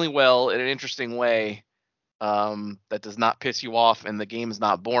extremely well in an interesting way, that does not piss you off, and the game is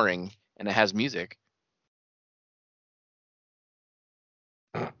not boring, and it has music.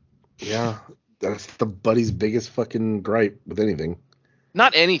 Yeah, that's the buddy's biggest fucking gripe with anything.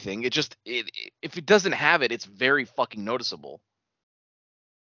 Not anything. It just if it doesn't have it, it's very fucking noticeable.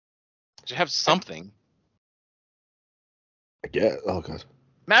 It should have something. Yeah. Oh god.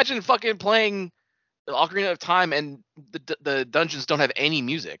 Imagine fucking playing the Ocarina of Time and the dungeons don't have any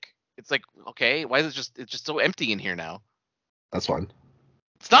music. It's like, okay, why is it's just so empty in here now? That's fine.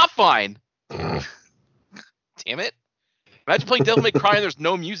 It's not fine. Damn it. Imagine playing Devil May Cry and there's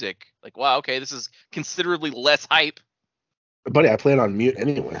no music. Like, wow, okay, this is considerably less hype. Buddy, I play it on mute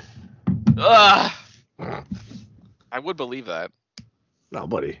anyway. Ugh. I would believe that. No,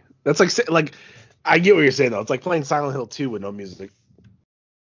 buddy. That's like I get what you're saying though. It's like playing Silent Hill 2 with no music.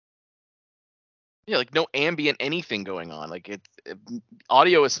 Yeah, like no ambient anything going on. Like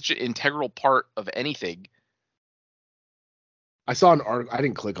audio is such an integral part of anything. I saw an article. I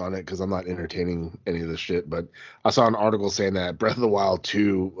didn't click on it because I'm not entertaining any of this shit. But I saw an article saying that Breath of the Wild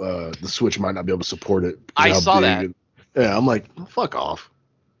 2, the Switch might not be able to support it. I saw that. Yeah, I'm like, fuck off.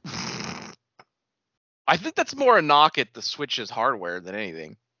 I think that's more a knock at the Switch's hardware than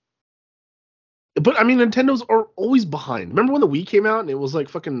anything. But I mean, Nintendo's are always behind. Remember when the Wii came out and it was like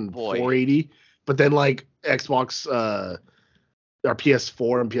fucking 480, but then like Xbox, our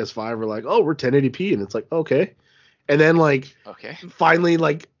PS4 and PS5 were like, oh, we're 1080p, and it's like, okay. And then like, okay, finally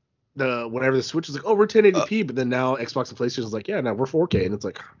like the Switch is like, oh, we're 1080p, but then now Xbox and PlayStation is like, yeah, now we're 4K, and it's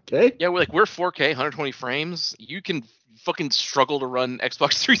like, okay. Yeah, we're 4K, 120 frames. You can fucking struggle to run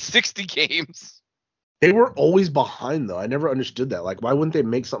Xbox 360 games. They were always behind though. I never understood that. Like, why wouldn't they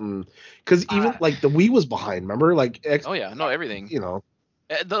make something? Because even like the Wii was behind. Remember, like everything. You know,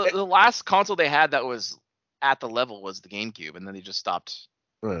 the last console they had that was at the level was the GameCube, and then they just stopped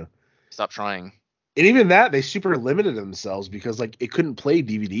trying. And even that, they super limited themselves because like it couldn't play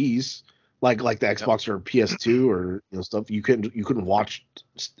DVDs like the Xbox or PS2 or stuff. You couldn't watch.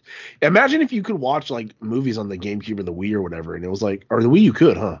 Imagine if you could watch like movies on the GameCube or the Wii or whatever, and it was like, or the Wii you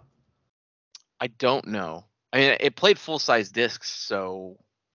could, huh? I don't know. I mean, it played full-size discs, so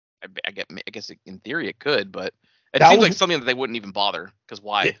I guess in theory it could, but it seems like something that they wouldn't even bother, because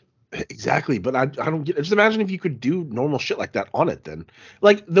why? Exactly, but I don't get. Just imagine if you could do normal shit like that on it. Then,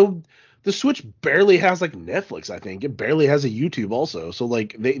 like the Switch barely has like Netflix. I think it barely has a YouTube also. So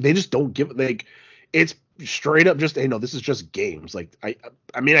like they just don't give like it's straight up just, hey, no, this is just games. Like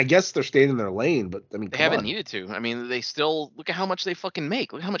I mean, I guess they're staying in their lane, but I mean, they haven't needed to. I mean, they still look at how much they fucking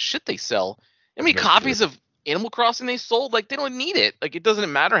make. Look at how much shit they sell. How many copies of Animal Crossing they sold? Like, they don't need it. Like, it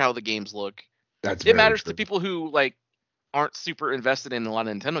doesn't matter how the games look. It matters to people who like aren't super invested in a lot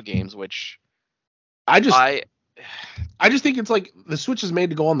of Nintendo games, which I just think it's like the Switch is made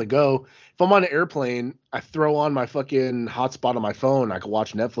to go on the go. If I'm on an airplane, I throw on my fucking hotspot on my phone. I can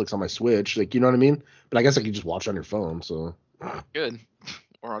watch Netflix on my Switch. Like, you know what I mean? But I guess I could just watch on your phone. So good.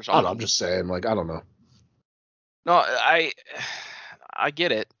 Or I'm just saying. Like, I don't know. No, I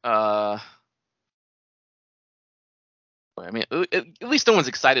get it. I mean, at least no one's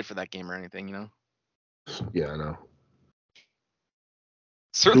excited for that game or anything, you know. Yeah, I know.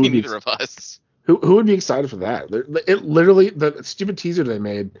 Certainly Who would be neither of us. Who would be excited for that? It literally, the stupid teaser they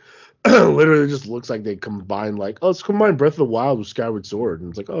made literally just looks like they combined like, oh, let's combine Breath of the Wild with Skyward Sword, and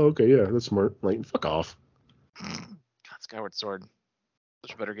it's like, oh, okay, yeah, that's smart. Like, fuck off. God, Skyward Sword,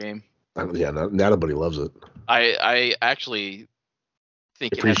 such a better game. Yeah, not everybody loves it. I actually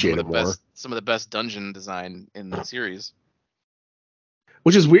think Appreciate it it has more. some of the best dungeon design in the series.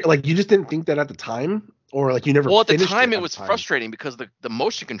 Which is weird. Like, you just didn't think that at the time, or like you never. Well, at the finished time, at it was the time? frustrating because the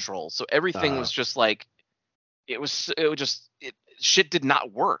motion controls. So everything was just like, shit did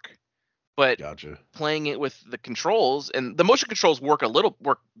not work. But Gotcha. playing it with the controls, and the motion controls work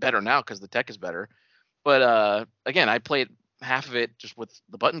better now because the tech is better. But again, I played half of it just with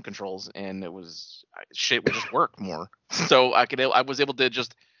the button controls, and shit would just work more. So I was able to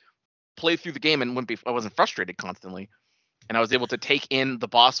just play through the game and I wasn't frustrated constantly. And I was able to take in the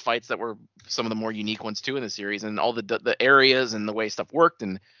boss fights that were some of the more unique ones too in the series, and all the areas and the way stuff worked,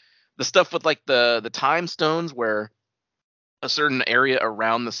 and the stuff with like the time stones where a certain area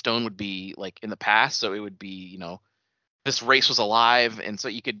around the stone would be like in the past, so it would be, you know, this race was alive, and so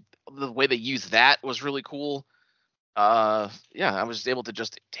the way they used that was really cool. Yeah, I was able to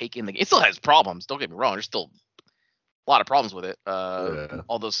just take in the game. It still has problems, don't get me wrong, there's still a lot of problems with it.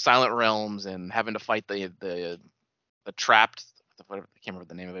 All those silent realms and having to fight the trapped, I can't remember what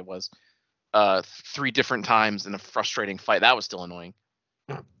the name of it was, 3 different times in a frustrating fight. That was still annoying.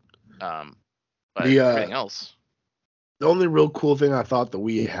 But everything else. The only real cool thing I thought that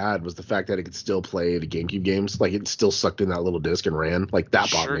we had was the fact that it could still play the GameCube games. Like, it still sucked in that little disc and ran. Like, that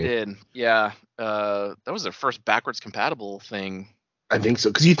bothered me. Sure did. Yeah. That was their first backwards compatible thing. I think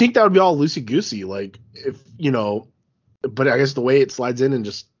so. Because you think that would be all loosey-goosey. Like, if, you know, but I guess the way it slides in and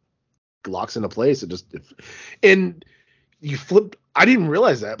just locks into place, and you flip. I didn't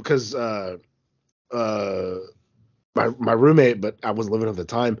realize that because my roommate, but I wasn't living at the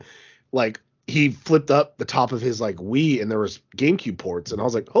time, like, he flipped up the top of his like Wii and there was GameCube ports, and I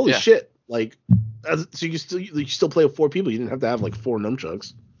was like, holy shit! Like, so you still play with 4 people. You didn't have to have like 4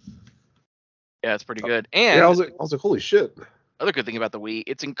 nunchucks. Yeah, it's pretty good. And yeah, I was like, holy shit! Other good thing about the Wii,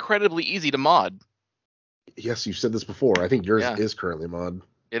 it's incredibly easy to mod. Yes, you've said this before. I think yours is currently mod.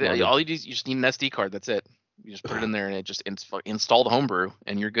 All you do is you just need an SD card. That's it. You just put it in there and it just install the homebrew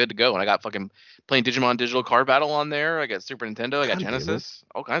and you're good to go. And I got fucking playing Digimon Digital Card Battle on there. I got Super Nintendo. I got Genesis.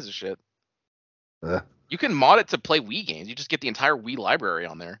 All kinds of shit. You can mod it to play Wii games. You just get the entire Wii library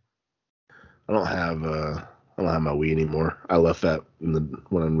on there. I don't have my Wii anymore. I left that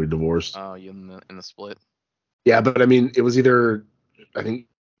when we divorced. Oh, you in the split. Yeah, but I mean, it was either, I think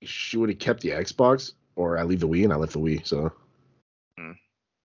she would have kept the Xbox, or I leave the Wii, and I left the Wii. So,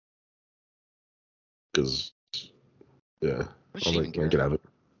 because yeah, I was like, get out of it.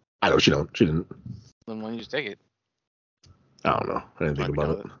 I know she didn't. Then why don't you just take it? I don't know. I didn't think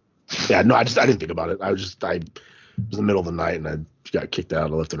about it. Yeah, no, I didn't think about it. I was in the middle of the night and I got kicked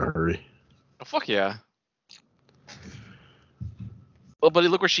out. I left in a hurry. Oh, fuck yeah. Well, buddy,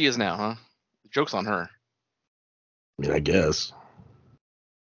 look where she is now, huh? The joke's on her. I mean, I guess.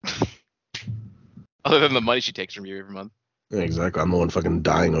 Other than the money she takes from you every month. Yeah, exactly. I'm the one fucking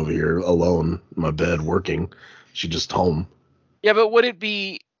dying over here alone in my bed working. She's just home. Yeah, but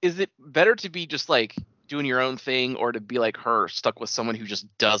is it better to be just like doing your own thing, or to be like her, stuck with someone who just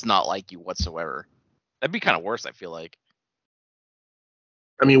does not like you whatsoever? That'd be kind of worse, I feel like.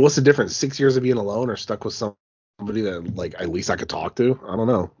 I mean, what's the difference? 6 years of being alone, or stuck with somebody that, like, at least I could talk to? I don't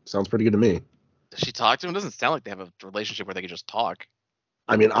know. Sounds pretty good to me. Does she talk to him? It doesn't sound like they have a relationship where they could just talk.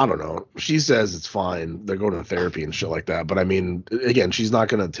 I mean, I don't know. She says it's fine. They're going to therapy and shit like that. But I mean, again, she's not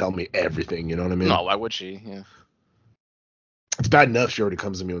going to tell me everything. You know what I mean? No, why would she? Yeah. It's bad enough she already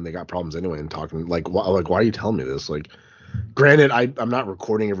comes to me when they got problems anyway and talking like, why are you telling me this? Like, granted, I'm not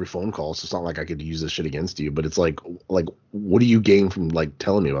recording every phone call, so it's not like I could use this shit against you. But it's like, what do you gain from like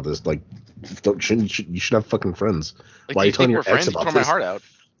telling me about this? Like, you should have fucking friends. Like, why are you telling your ex about this? Tore my heart out.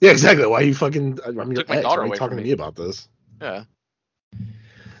 Yeah, exactly. Why are you fucking? I'm your ex. Why are you talking to me me about this? Yeah.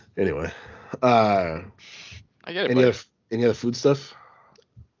 Anyway, I get it. Any other food stuff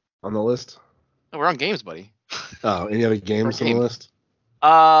on the list? No, we're on games, buddy. Oh, any other games on the list?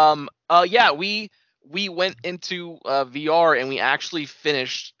 Yeah, we went into VR and we actually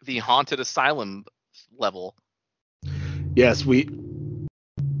finished the Haunted Asylum level. Yes, I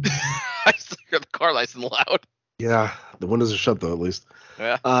still hear the car license loud. Yeah, the windows are shut though, at least.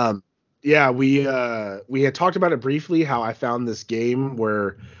 Yeah. Yeah, we had talked about it briefly, how I found this game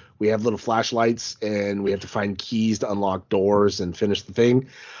where we have little flashlights, and we have to find keys to unlock doors and finish the thing.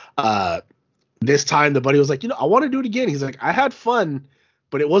 This time the buddy was like, I want to do it again. He's like, I had fun,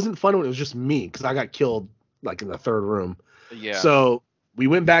 but it wasn't fun when it was just me because I got killed like in the third room. Yeah. So we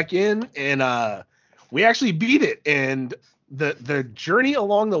went back in and we actually beat it. And the journey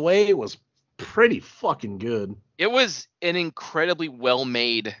along the way was pretty fucking good. It was an incredibly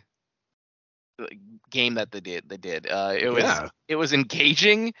well-made game that they did. It was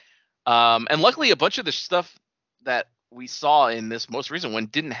engaging. And luckily a bunch of the stuff that we saw in this most recent one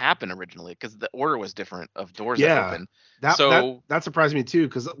didn't happen originally because the order was different of doors that open. That surprised me too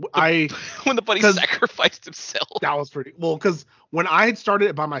because when the buddy sacrificed himself. That was pretty well because when I had started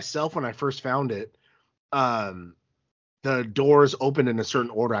it by myself when I first found it, the doors opened in a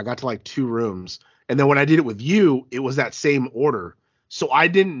certain order. I got to like 2 rooms, and then when I did it with you, it was that same order. So I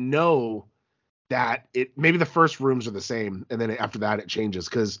didn't know that maybe the first rooms are the same, and then after that it changes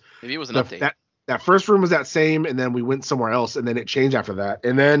because maybe it was an update. That first room was that same, and then we went somewhere else, and then it changed after that.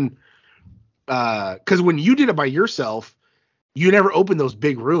 And then, because when you did it by yourself, you never opened those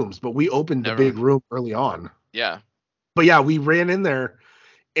big rooms, but we opened the big room early on. Yeah. But yeah, we ran in there,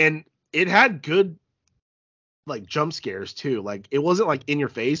 and it had good, like, jump scares too. Like, it wasn't like in your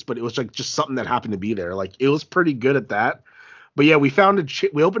face, but it was like just something that happened to be there. Like, it was pretty good at that. But yeah, we found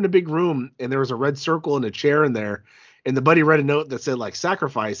we opened a big room, and there was a red circle and a chair in there. And the buddy read a note that said like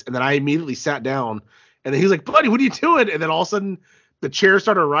sacrifice. And then I immediately sat down, and then he was like, buddy, what are you doing? And then all of a sudden the chair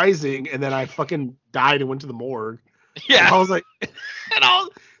started rising, and then I fucking died and went to the morgue. Yeah. And I was like,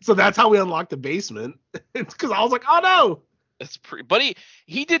 so that's how we unlocked the basement. It's because I was like, oh no. That's pretty, buddy.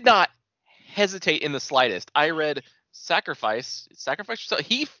 He did not hesitate in the slightest. I read sacrifice yourself.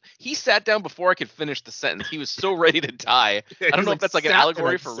 He sat down before I could finish the sentence. He was so ready to die. I don't know if that's like an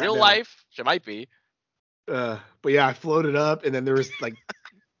allegory for real life. It might be. But yeah, I floated up, and then there was like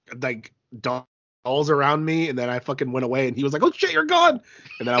dolls around me, and then I fucking went away, and he was like, oh shit, you're gone.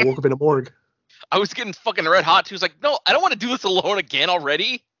 And then I woke up in a morgue. I was getting fucking red hot too. He was like, no, I don't want to do this alone again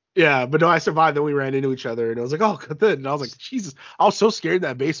already. Yeah, but no, I survived. Then we ran into each other, and I was like, oh, good. And I was like, Jesus, I was so scared in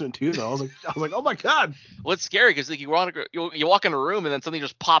that basement too. Though I was like, oh my god. Well, it's scary because like you walk in a room and then something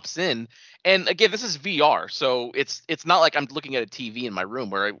just pops in. And again, this is VR, so it's not like I'm looking at a TV in my room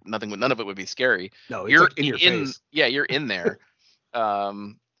where none of it would be scary. No, you're like in your face. Yeah, you're in there.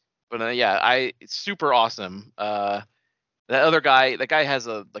 It's super awesome. That guy has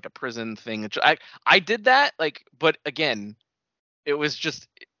a prison thing. I did that but again, it was just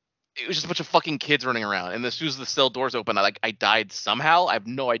a bunch of fucking kids running around, and as soon as the cell doors open, I died somehow. I have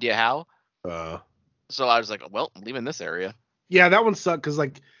no idea how. So I was like, well, I'm leaving this area. Yeah, that one sucked because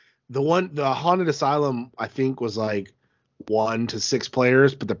the haunted asylum I think was 1 to 6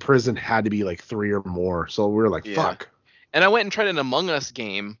 players, but the prison had to be 3 or more. So we were like, fuck. And I went and tried an Among Us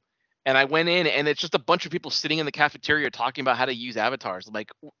game, and I went in, and it's just a bunch of people sitting in the cafeteria talking about how to use avatars. I'm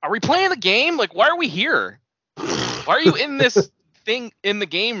like, are we playing the game? Why are we here? Why are you in this thing in the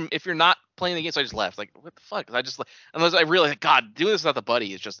game if you're not playing the game? So I just left. What the fuck? Unless I realized, God, doing this without the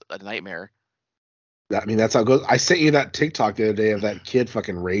buddy is just a nightmare. I mean, that's how it goes. I sent you that TikTok the other day of that kid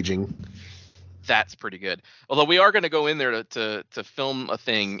fucking raging. That's pretty good. Although we are going to go in there to film a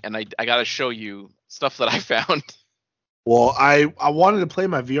thing, and I got to show you stuff that I found. Well, I wanted to play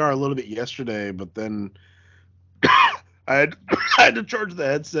my VR a little bit yesterday, but then I had to charge the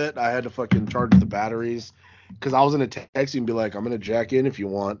headset. I had to fucking charge the batteries because I was going to text you and be like, I'm going to jack in if you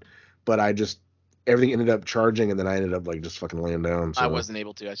want. But everything ended up charging, and then I ended up just fucking laying down. So. I wasn't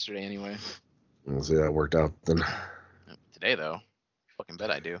able to yesterday anyway. We'll see how that worked out then. Today, though, fucking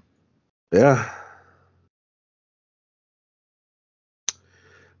bet I do. Yeah.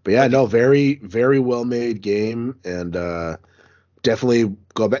 But yeah, no, very, very well made game, and definitely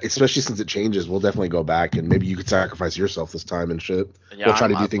go back, especially since it changes. We'll definitely go back, and maybe you could sacrifice yourself this time and shit. Yeah, we'll try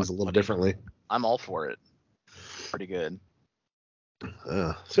to do things a little differently. I'm all for it. Pretty good.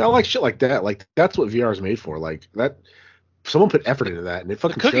 See, I like shit like that. That's what VR is made for. That, someone put effort into that, and it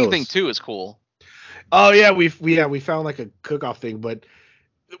fucking the cooking shows. thing too is cool. Oh yeah, we found a cook-off thing, but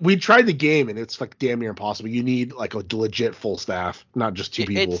we tried the game, and it's damn near impossible. You need a legit full staff, not just 2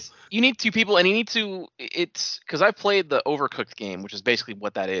 people. You need 2 people, and you need to. It's because I've played the Overcooked game, which is basically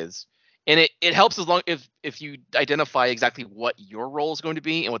what that is, and it helps as long if you identify exactly what your role is going to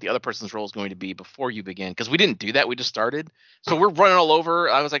be and what the other person's role is going to be before you begin. Because we didn't do that, we just started, so we're running all over.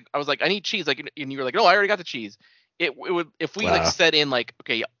 I was like, I need cheese, and you were like, no, I already got the cheese. It would if we set in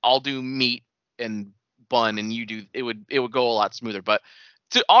okay, I'll do meat and bun, and you do it would go a lot smoother, but.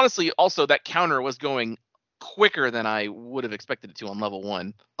 Honestly, also that counter was going quicker than I would have expected it to on level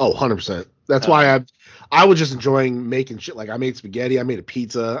 1. Oh, 100%. That's why I was just enjoying making shit. Like I made spaghetti, I made a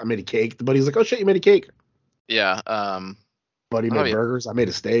pizza, I made a cake. The buddy's like, "Oh shit, you made a cake." Yeah. Buddy made burgers, I made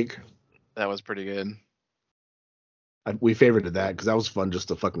a steak. That was pretty good. We favorited that because that was fun just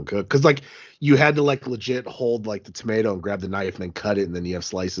to fucking cook. Because like you had to like legit hold like the tomato and grab the knife and then cut it, and then you have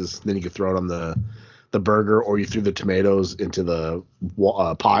slices. Then you could throw it on the burger, or you threw the tomatoes into the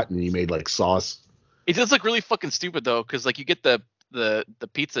pot and you made like sauce. It does look really fucking stupid though, because like you get the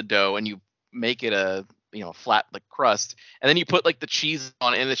pizza dough and you make it a flat like crust, and then you put like the cheese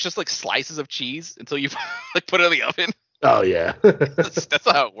on it, and it's just like slices of cheese until you like put it in the oven. Oh yeah, that's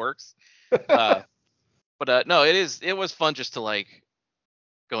how it works. But no, it was fun just to like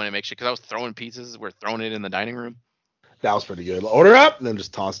go in and make shit, because I was throwing pizzas. We're throwing it in the dining room. That was pretty good. Order up and then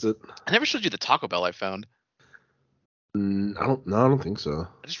just tossed it. I never showed you the Taco Bell I found. I don't think so.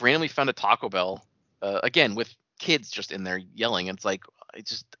 I just randomly found a Taco Bell, again with kids just in there yelling. It's like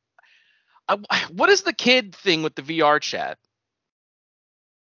what is the kid thing with the VR chat?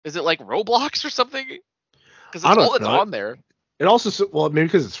 Is it like Roblox or something? Because it's all that's on there. It also, well, maybe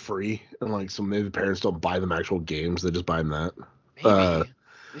because it's free and like so maybe the parents don't buy them actual games; they just buy them that. Maybe.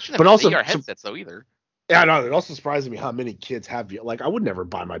 They shouldn't have VR headsets though either. Yeah, no. It also surprises me how many kids have VR. Like, I would never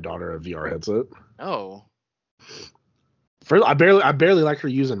buy my daughter a VR headset. Oh. I barely like her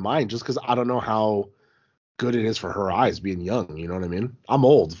using mine just because I don't know how good it is for her eyes being young. You know what I mean? I'm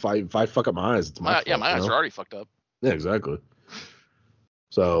old. If I fuck up my eyes, it's my fault. Yeah, my eyes are already fucked up. Yeah, exactly.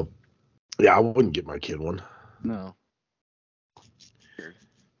 So, yeah, I wouldn't get my kid one. No.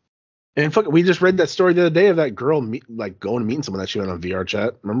 And we just read that story the other day of that girl going and meeting someone that she went on VR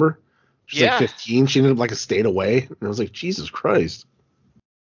chat. Remember? She's like 15. She ended up like a state away. And I was like, Jesus Christ.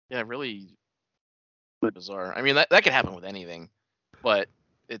 Yeah, really bizarre. I mean, that could happen with anything, but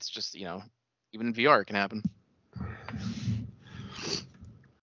it's just, even in VR it can happen.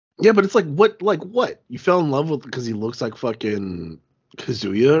 Yeah, but it's like what? You fell in love with because he looks like fucking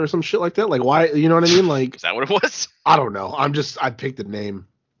Kazuya or some shit like that? Like, why? You know what I mean? Like, is that what it was? I don't know. I picked the name.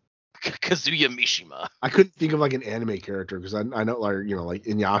 Kazuya Mishima. I couldn't think of like an anime character because I know like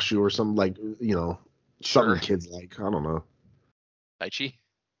Inuyasha or something like something kids like. I don't know. Daichi.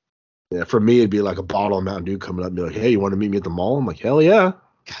 Yeah, for me it'd be like a bottle of Mountain Dew coming up and be like, "Hey, you want to meet me at the mall?" I'm like, "Hell yeah."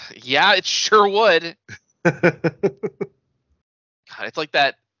 Yeah, it sure would. God, it's like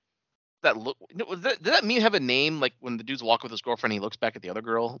that look. Did that meme have a name? Like when the dude's walking with his girlfriend, he looks back at the other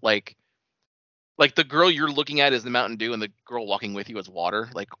girl, like the girl you're looking at is the Mountain Dew, and the girl walking with you is water.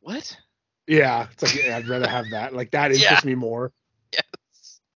 Like, what? Yeah, it's like I'd rather have that. Like that interests me more.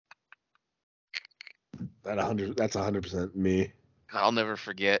 Yes. That's 100% me. God, I'll never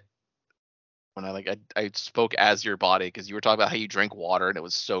forget when I spoke as your body, because you were talking about how you drank water and it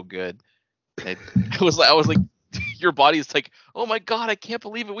was so good. And I was like, your body is like, oh my God, I can't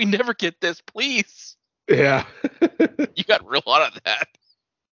believe it. We never get this, please. Yeah. You got real out of that.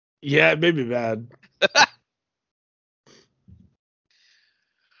 Yeah, it made me mad.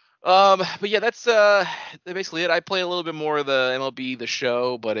 But yeah, that's basically it. I play a little bit more of the MLB The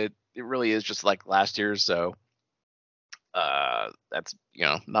Show, but it really is just like last year's, so that's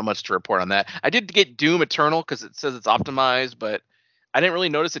not much to report on that. I did get Doom Eternal because it says it's optimized, but I didn't really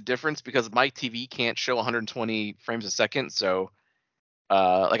notice a difference because my TV can't show 120 frames a second, so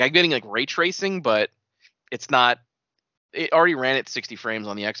like I'm getting like ray tracing, but it's not. It already ran at 60 frames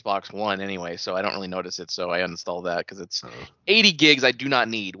on the Xbox One anyway, so I don't really notice it. So I uninstalled that because it's 80 gigs I do not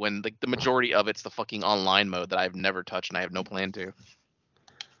need when the majority of it's the fucking online mode that I've never touched and I have no plan to.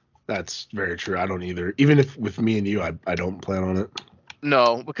 That's very true. I don't either. Even if with me and you, I don't plan on it.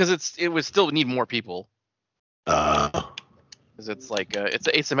 No, because it would still need more people. Because it's like it's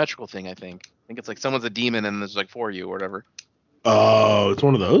an asymmetrical thing. I think it's like someone's a demon and there's like 4 of you or whatever. Oh, it's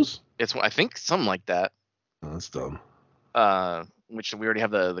one of those. I think something like that. Oh, that's dumb. Which we already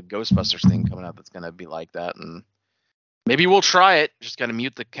have the Ghostbusters thing coming out that's gonna be like that, and maybe we'll try it. Just gotta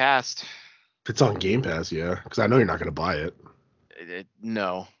mute the cast. If it's on Game Pass, yeah, because I know you're not gonna buy it.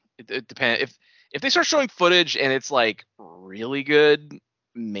 No, it depends. If they start showing footage and it's like really good,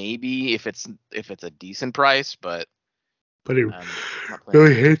 maybe if it's a decent price, but it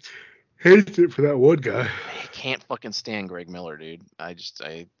really hates it for that one guy. I can't fucking stand Greg Miller, dude. I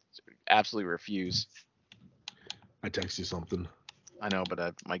absolutely refuse. I text you something. I know, but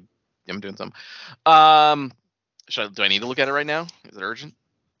I'm doing something. Do I need to look at it right now? Is it urgent?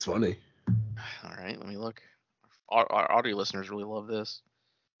 It's funny. All right, let me look. Our audio listeners really love this.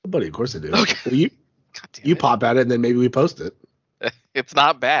 Buddy, of course they do. Okay. Well, you pop at it and then maybe we post it. It's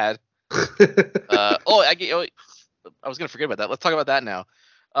not bad. I was gonna forget about that. Let's talk about that now.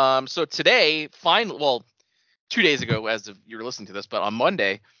 So today, 2 days ago, as of you're listening to this, but on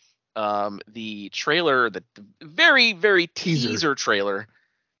Monday, the trailer, the very, very teaser trailer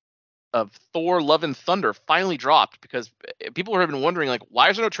of Thor: Love and Thunder finally dropped, because people have been wondering, like, why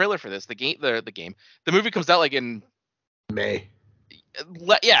is there no trailer for this? The movie comes out like in May.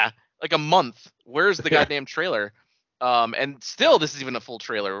 Yeah, like a month. Where's the goddamn trailer? And still, this is even a full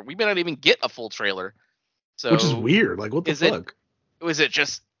trailer. We may not even get a full trailer. So, which is weird. Like, what the fuck? Is it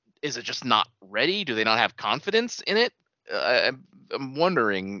just not ready? Do they not have confidence in it? I'm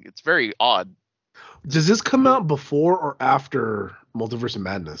wondering. It's very odd. Does this come out before or after Multiverse of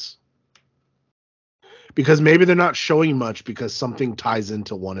Madness? Because maybe they're not showing much because something ties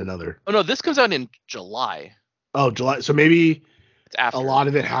into one another. Oh no, this comes out in July. Oh, July. So maybe it's after. A lot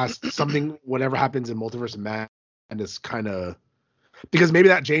of it has something. Whatever happens in Multiverse of Madness, kind of. Because maybe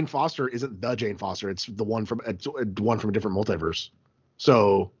that Jane Foster isn't the Jane Foster. It's the one from a different multiverse.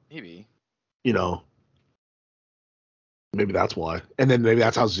 So maybe, maybe that's why. And then maybe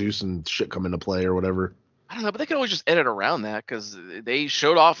that's how Zeus and shit come into play or whatever. I don't know, but they could always just edit around that, because they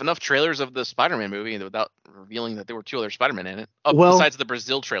showed off enough trailers of the Spider-Man movie without revealing that there were 2 other Spider-Men in it. Besides the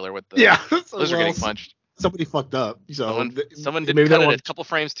Brazil trailer with the lizard getting punched. Somebody fucked up. So someone did cut it a couple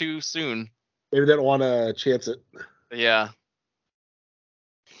frames too soon. Maybe they don't want to chance it. Yeah.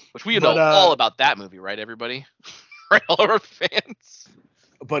 Which we know all about that movie, right, everybody? Right, all our fans.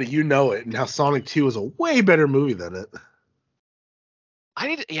 Buddy, you know it. Now Sonic 2 is a way better movie than it. I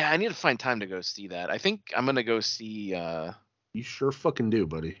need to find time to go see that. I think I'm gonna go see. You sure fucking do,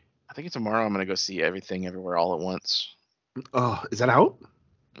 buddy. I think tomorrow I'm gonna go see Everything Everywhere All at Once. Oh, is that out?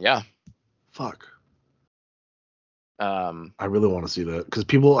 Yeah. Fuck. I really want to see that, because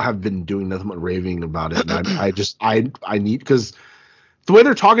people have been doing nothing but raving about it, and I need, because the way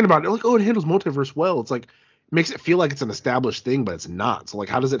they're talking about it, they're like, oh, it handles multiverse well. It's like, it makes it feel like it's an established thing, but it's not. So like,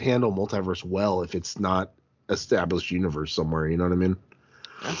 how does it handle multiverse well if it's not established universe somewhere? You know what I mean?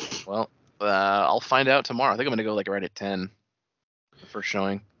 Yeah. Well, I'll find out tomorrow. I think I'm gonna go like right at 10 for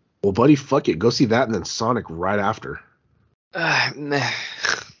showing. Well, buddy, fuck it. Go see that and then Sonic right after. Nah.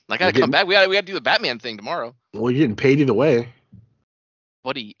 I gotta come back. We gotta do the Batman thing tomorrow. Well, you're getting paid either way.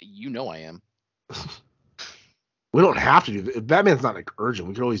 Buddy, you know I am. We don't have to do that. Batman's not like urgent.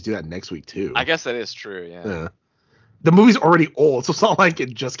 We could always do that next week too. I guess that is true. Yeah. The movie's already old, so it's not like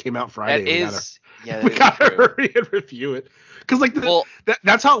it just came out Friday. We gotta hurry and review it. Because like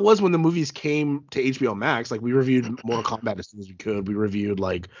that's how it was when the movies came to HBO Max. Like, we reviewed Mortal Kombat as soon as we could. We reviewed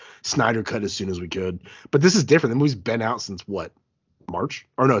like Snyder Cut as soon as we could. But this is different. The movie's been out since what? March?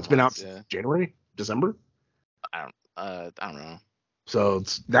 Or no, it's been out since January? December? I don't know. So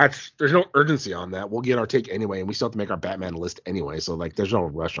there's no urgency on that. We'll get our take anyway, and we still have to make our Batman list anyway. So like, there's no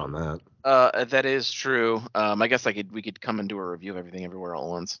rush on that. That is true. I guess we could come and do a review of Everything Everywhere All at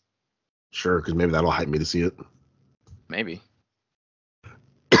Once. Sure, because maybe that'll hype me to see it. Maybe.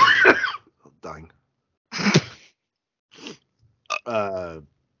 I'm dying.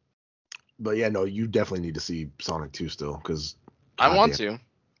 But yeah, no, you definitely need to see Sonic 2 still, because I want to.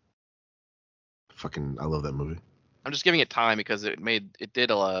 Fucking, I love that movie. I'm just giving it time because it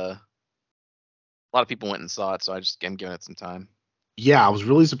did a lot of people went and saw it, so I'm giving it some time. Yeah, I was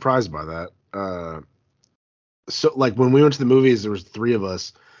really surprised by that. So like, when we went to the movies, there was 3 of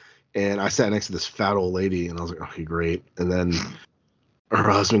us, and I sat next to this fat old lady, and I was like, okay, great. And then her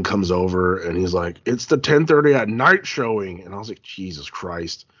husband comes over, and he's like, it's the 10:30 at night showing, and I was like, Jesus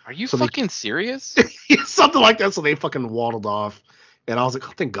Christ. Are you fucking serious? Something like that. So they fucking waddled off, and I was like,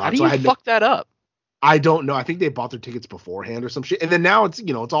 oh, thank God. How do you fuck that up? I don't know. I think they bought their tickets beforehand or some shit. And then now it's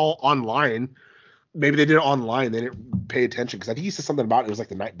all online. Maybe they did it online. They didn't pay attention, because I think he said something about it was like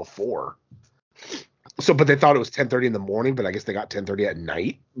the night before. So, but they thought it was 10:30 in the morning, but I guess they got 10:30 at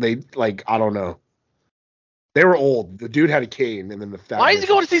night. They I don't know. They were old. The dude had a cane, and then the fat. Why is he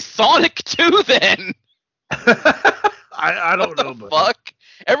going to see Sonic 2 then? I don't know. What the fuck?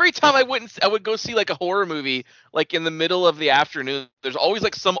 Every time I would go see like a horror movie, like in the middle of the afternoon, there's always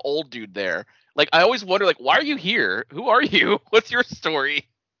like some old dude there. Like, I always wonder, like, why are you here? Who are you? What's your story?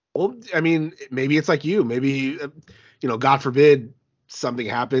 Well, I mean, maybe it's like you. Maybe, God forbid something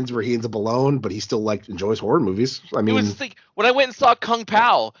happens where he ends up alone, but he still enjoys horror movies. I mean, it was like when I went and saw Kung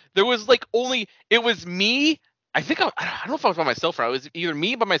Pao, there was it was me. I don't know if I was by myself or it was either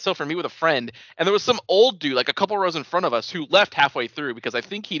me by myself or me with a friend. And there was some old dude, like a couple rows in front of us, who left halfway through because I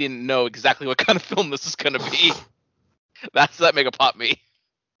think he didn't know exactly what kind of film this is going to be. That mega pop me.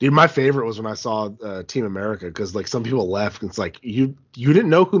 Dude, my favorite was when I saw Team America, because some people left, and it's like, you didn't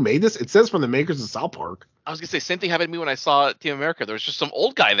know who made this? It says from the makers of South Park. I was gonna say, same thing happened to me when I saw Team America. There was just some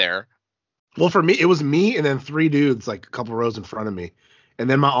old guy there. Well, for me, it was me and then 3 dudes, a couple rows in front of me, And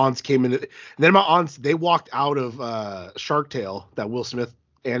then my aunts came in. And then my aunts, they walked out of Shark Tale, that Will Smith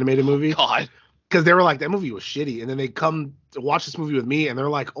animated movie, God. because they were like, that movie was shitty. And then they come to watch this movie with me, and they're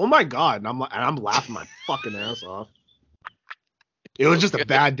like, oh my God. And I'm laughing my fucking ass off. It was just a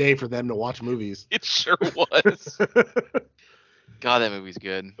bad day for them to watch movies. It sure was. God, that movie's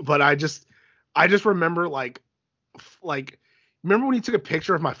good. But I just remember like remember when he took a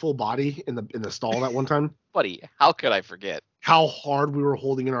picture of my full body in the stall that one time? Buddy, how could I forget? How hard we were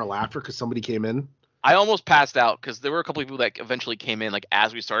holding in our laughter because somebody came in. I almost passed out because there were a couple of people that eventually came in like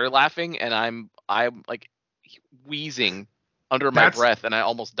as we started laughing, and I'm like wheezing under my breath, and I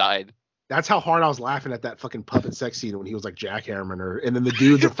almost died. That's how hard I was laughing at that fucking puppet sex scene when he was like jackhammering her, and then the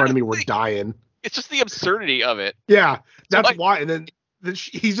dudes in front of me were dying. It's just the absurdity of it. Yeah, that's why. And then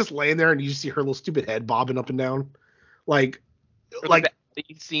he's just laying there, and you just see her little stupid head bobbing up and down, like the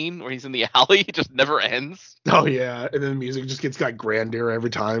scene where he's in the alley. It just never ends. Oh yeah, and then the music just gets like grander every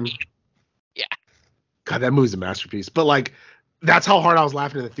time. Yeah. God, that movie's a masterpiece. But like, that's how hard I was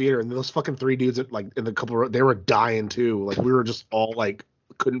laughing in the theater, and those fucking three dudes like in the couple, they were dying too. Like we were just all like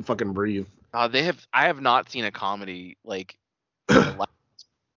couldn't fucking breathe. I have not seen a comedy like in the last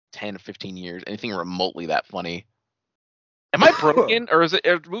 10 or 15 years, anything remotely that funny. Am I broken, or are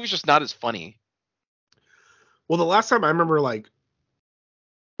the movies just not as funny? Well, the last time I remember like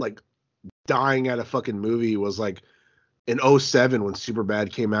dying at a fucking movie was like in 2007 when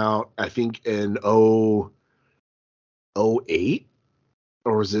Superbad came out. I think in 2008,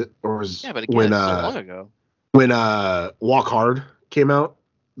 or was it yeah, but again, it's so long ago. When Walk Hard came out,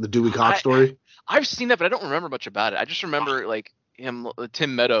 the Dewey Cox story. I've seen that, but I don't remember much about it. I just remember like him,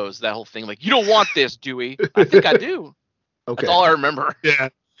 Tim Meadows, that whole thing. Like, you don't want this, Dewey. I think I do. Okay. That's all I remember. Yeah.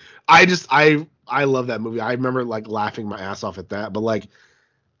 I love that movie. I remember like laughing my ass off at that. But like,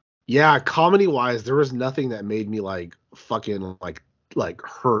 yeah, comedy wise, there was nothing that made me like fucking like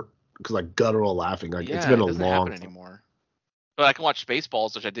hurt because like guttural laughing. Like it's been a long time anymore. But I can watch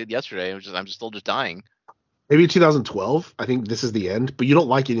Spaceballs, which I did yesterday. I'm still just dying. Maybe 2012. I think This Is the End. But you don't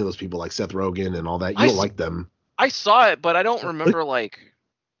like any of those people like Seth Rogen and all that. You don't like them. I saw it, but I don't remember like.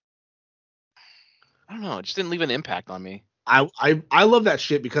 I don't know. It just didn't leave an impact on me. I love that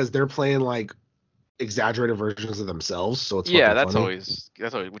shit because they're playing like exaggerated versions of themselves. So it's that's funny. always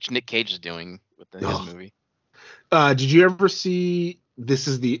which Nick Cage is doing with his movie. Did you ever see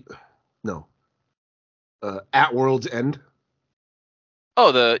At World's End?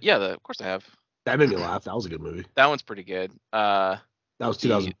 Oh, of course I have. That made me laugh. That was a good movie. That one's pretty good. That was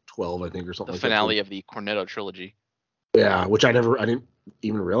 2012, I think, or something. The finale of the Cornetto trilogy. Yeah, which I didn't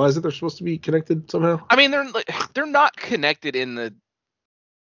even realize that they're supposed to be connected somehow. I mean, they're not connected in the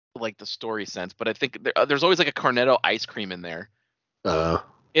story sense, but I think there's always like a Cornetto ice cream in there.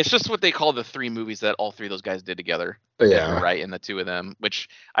 It's just what they call the three movies that all three of those guys did together. Yeah, right, and the two of them, which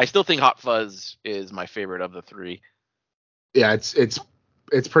I still think Hot Fuzz is my favorite of the three. Yeah, it's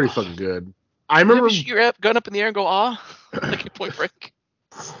pretty fucking good. I remember shoot your gun up in the air and go like a Point Break.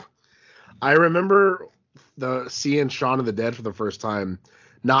 I remember seeing Shaun of the Dead for the first time,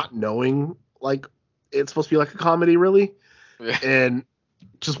 not knowing like it's supposed to be like a comedy really, and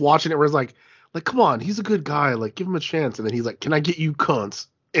just watching it where it's like come on, he's a good guy, like give him a chance, and then he's like, can I get you cunts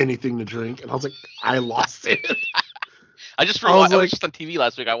anything to drink? And I was like, I lost it. I was just on TV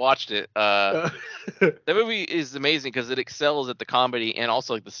last week. I watched it. That movie is amazing because it excels at the comedy and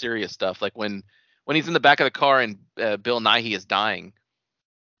also like the serious stuff. Like when he's in the back of the car and Bill Nighy is dying,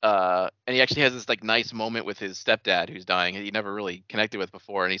 and he actually has this like nice moment with his stepdad who's dying, he never really connected with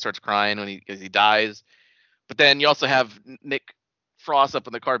before, and he starts crying when he dies. But then you also have Nick Frost up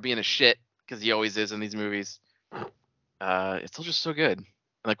in the car being a shit because he always is in these movies. It's still just so good. And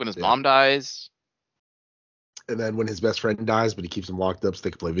like when his mom dies. And then when his best friend dies, but he keeps him locked up so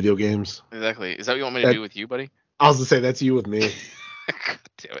they can play video games. Exactly. Is that what you want me to do with you, buddy? I was going to say, that's you with me. God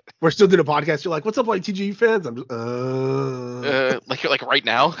damn it. We're still doing a podcast. You're like, what's up, like TGU fans? I'm just, like right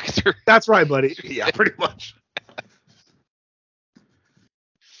now? That's right, buddy. Yeah, pretty much.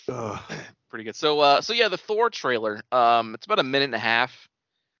 Pretty good. So yeah, the Thor trailer. It's about a minute and a half.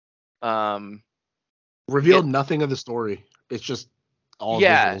 Revealed nothing of the story. It's just all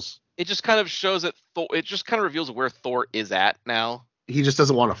visuals. It just kind of shows that it just kind of reveals where Thor is at now. He just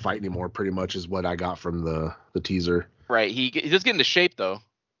doesn't want to fight anymore, pretty much, is what I got from the teaser. Right. He does get into shape though.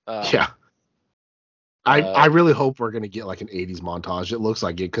 Yeah. I really hope we're gonna get like an 80s montage. It looks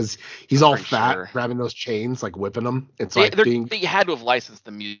like it because he's all fat, grabbing those chains, like whipping them. It's they had to have licensed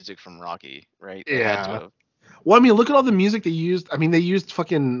the music from Rocky, right? Yeah. Well, I mean, look at all the music they used. I mean, they used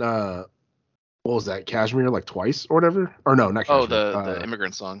fucking what was that? Kashmir like twice or whatever? Or no, not Kashmir. Oh, the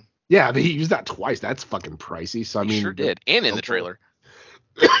Immigrant Song. Yeah, he used that twice. That's fucking pricey. So I mean, he sure did, and in the trailer.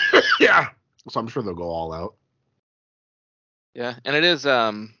 Yeah. So I'm sure they'll go all out. Yeah, and it is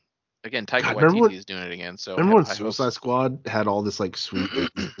again Taika God, remember Waititi when- is doing it again. So Remember when I hope. Suicide Squad had all this like sweet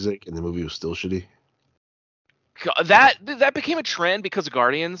 80s music and the movie was still shitty? That became a trend because of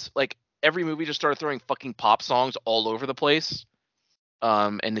Guardians. Like every movie just started throwing fucking pop songs all over the place.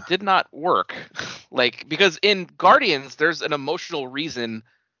 And it did not work. Like because in Guardians there's an emotional reason,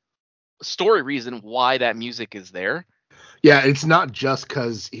 story reason why that music is there. Yeah, it's not just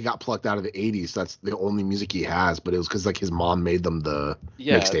because he got plucked out of the 80s. That's the only music he has, but it was because like his mom made them the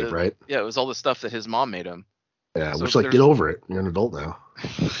mixtape, right? Yeah, it was all the stuff that his mom made him. Yeah, So which like there's- get over it. You're an adult now.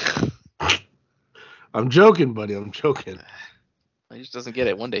 I'm joking, buddy. I'm joking. He just doesn't get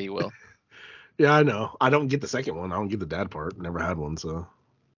it. One day he will. Yeah, I know. I don't get the second one. I don't get the dad part. Never had one, so.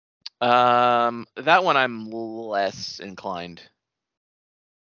 That one I'm less inclined.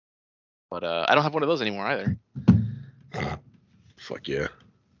 But I don't have one of those anymore either. Fuck yeah.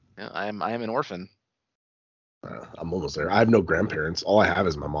 Yeah, I am an orphan. I'm almost there. I have no grandparents. All I have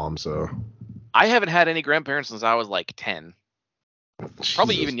is my mom, so. I haven't had any grandparents since I was like 10.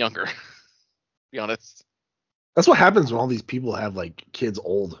 Probably Jesus. even younger. To be honest. That's what happens when all these people have like kids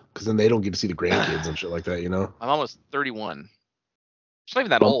old, because then they don't get to see the grandkids and shit like that, you know? I'm almost 31. She's not even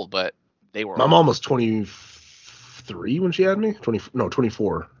that Well, old, but they were. My mom was 23 when she had me.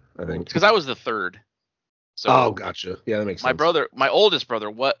 24, I think. Because I was the third. So Oh, gotcha. Yeah, that makes sense. my oldest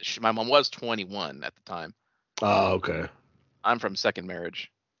brother, my mom was 21 at the time. Oh, okay. I'm from second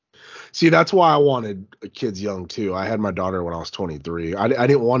marriage. See, that's why I wanted kids young too. I had my daughter when I was 23. I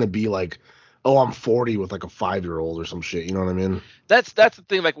didn't want to be like, oh, I'm 40 with like a 5-year-old or some shit. You know what I mean? That's the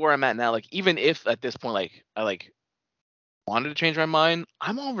thing, like where I'm at now. Like even if at this point, like I like wanted to change my mind,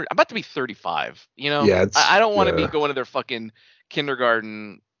 I'm about to be 35. You know? Yeah, I don't want to be yeah. going to their fucking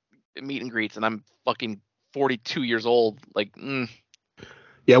kindergarten meet and greets, and I'm fucking 42 years old. Like,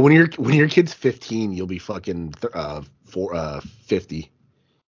 Yeah, when your kid's 15, you'll be fucking 50.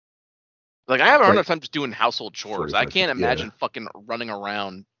 like I have a hard Like, enough time just doing household chores. I 45, can't yeah. imagine fucking running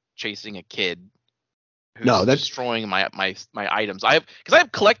around chasing a kid who's No, that's- destroying my items. I have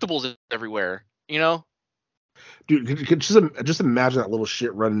collectibles everywhere. You know? Dude, just imagine that little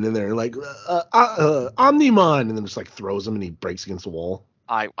shit running in there and like, Omnimon, and then just like throws him and he breaks against the wall.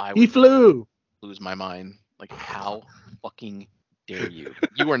 I He would flew. lose my mind. Like, how fucking dare you?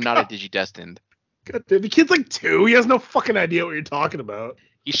 You are not a Digidestined. God damn, the kid's like 2. He has no fucking idea what you're talking about.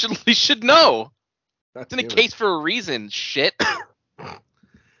 He should know. God It's in a damn it. case for a reason. Shit. Stop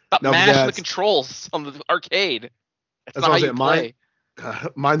No, but mashing the that's- controls on the arcade. That's That's not what how I'm you saying, play.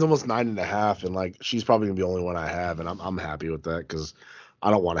 Mine's almost 9.5, and like she's probably gonna be the only one I have, and I'm happy with that because I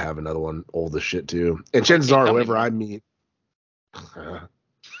don't want to have another one old as shit too. And chances can't are, come whoever anymore. I meet,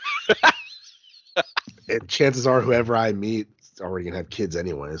 and chances are whoever I meet is already gonna have kids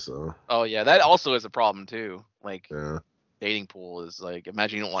anyway. So Oh yeah, that also is a problem too. Like yeah, dating pool is like,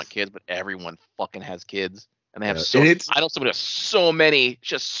 imagine you don't want kids, but everyone fucking has kids, and they have Yeah, so. and it's- I know somebody has so many,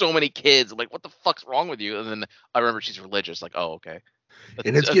 just so many kids. I'm like, what the fuck's wrong with you? And then I remember she's religious. Like, oh okay.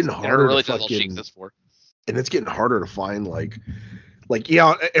 And it's getting harder Her to religion is all she fucking- exists for. and it's getting harder to find like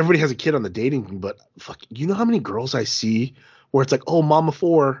yeah, everybody has a kid on the dating thing, but fuck, you know how many girls I see where it's like, oh, mama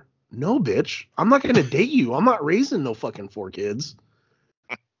 4. No, bitch, I'm not gonna date you. I'm not raising no fucking 4 kids.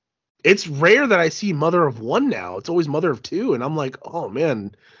 It's rare that I see mother of 1 now. It's always mother of 2, and I'm like, oh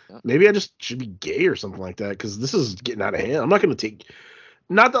man, maybe I just should be gay or something like that because this is getting out of hand. I'm not gonna take,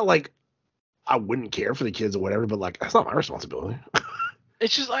 not that like I wouldn't care for the kids or whatever, but like that's not my responsibility.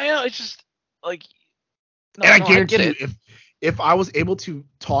 It's just, I know, it's just like. No, And I no, guarantee get you, it. if I was able to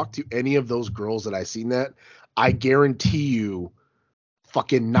talk to any of those girls that I seen that, I guarantee you,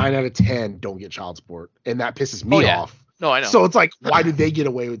 fucking 9 out of 10 don't get child support, and that pisses me Oh, yeah. off. No, I know. So it's like, why did they get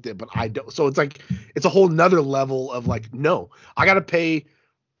away with it, but I don't? So it's like, it's a whole nother level of like, no, I got to pay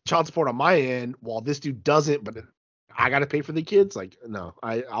child support on my end while this dude doesn't, but I got to pay for the kids. Like, no,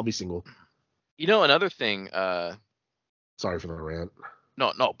 I'll be single. You know, another thing. Sorry for the rant.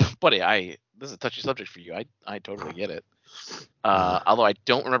 No, buddy. This is a touchy subject for you. I totally get it. Although I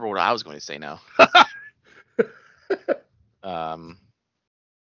don't remember what I was going to say now.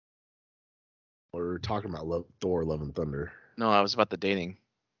 We're talking about Thor: Love and Thunder. No, I was about the dating.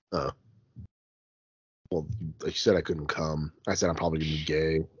 Oh. Well, like you said, I couldn't come. I said I'm probably gonna be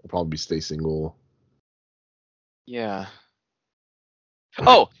gay. I'll probably stay single. Yeah.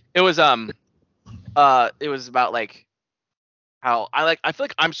 Oh, it was about like how I feel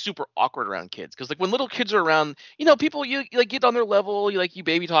like I'm super awkward around kids because like when little kids are around, you know, people you like get on their level, you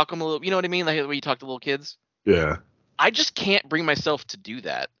baby talk them a little, you know what I mean, like the way you talk to little kids. Yeah. I just can't bring myself to do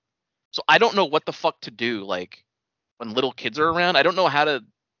that, so I don't know what the fuck to do. Like when little kids are around. I don't know how to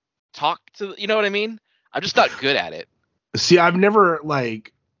talk to, you know what I mean? I'm just not good at it. See, I've never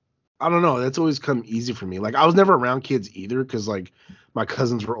like, I don't know. That's always come easy for me. Like I was never around kids either because like my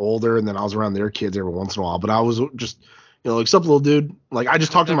cousins were older and then I was around their kids every once in a while. But I was just, like, what's up, little dude? Like I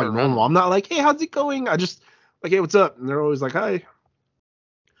just talk to them like normal. I'm not like, hey, how's it going? I just like, hey, what's up? And they're always like, hi.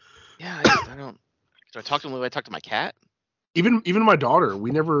 Yeah, I don't. Do I talk to them the way I talk to my cat? Even my daughter,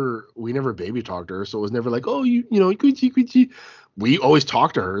 we never baby talked her, so it was never like, oh, you know, kuchi. We always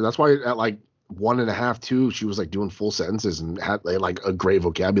talked to her. That's why at like 1.5, 2, she was like doing full sentences and had like a great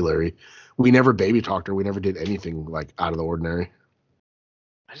vocabulary. We never baby talked her. We never did anything like out of the ordinary.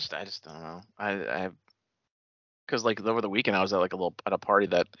 I just don't know. I because like over the weekend I was at a party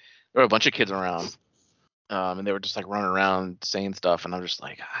that there were a bunch of kids around, and they were just like running around saying stuff, and I'm just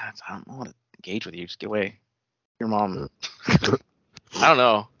like, I don't want to engage with you. Just get away. Your mom. I don't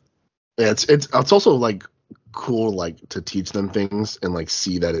know. Yeah, it's also like cool like to teach them things and like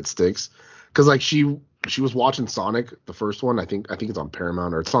see that it sticks. Cause like she was watching Sonic, the first one. I think it's on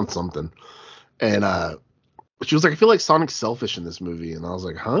Paramount or it's on something. And she was like, I feel like Sonic's selfish in this movie. And I was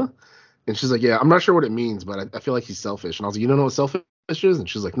like, huh? And she's like, yeah, I'm not sure what it means, but I feel like he's selfish. And I was like, you don't know what selfish is? And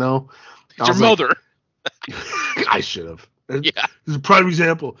she's like, no. It's your mother. I should have. Yeah. This is a prime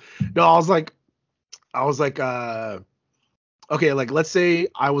example. No, I was like, okay, like let's say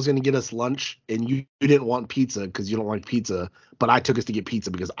I was gonna get us lunch and you didn't want pizza because you don't like pizza, but I took us to get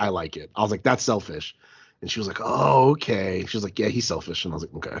pizza because I like it. I was like, that's selfish. And she was like, oh, okay. She was like, yeah, he's selfish. And I was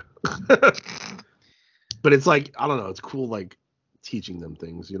like, okay. But it's like, I don't know, it's cool like teaching them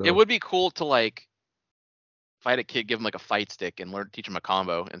things, you know. It would be cool to like fight a kid, give him like a fight stick and teach him a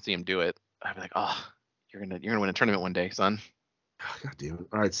combo and see him do it. I'd be like, oh, you're gonna win a tournament one day, son. God damn it.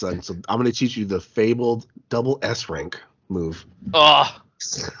 All right, son. So I'm going to teach you the fabled double S rank move. Oh.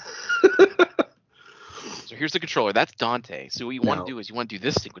 So here's the controller. That's Dante. So what you want to do is you want to do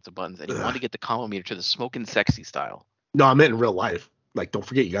this sequence of buttons, and you want to get the combo meter to the smoking sexy style. No, I meant in real life. Like, don't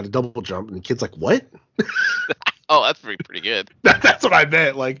forget, you got to double jump. And the kid's like, what? Oh, that's pretty good. That's what I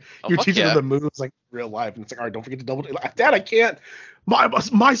meant. Like, you're teaching them the moves like real life. And it's like, all right, don't forget to double. Like, Dad, I can't.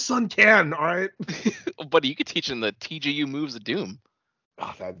 My son can, all right? Buddy, you could teach him the TJU moves of doom.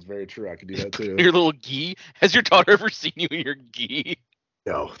 Oh, that's very true. I could do that too. Your little gi. Has your daughter ever seen you in your gi?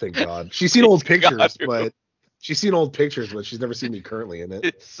 No, thank God. She's seen old pictures, but she's never seen me currently in it.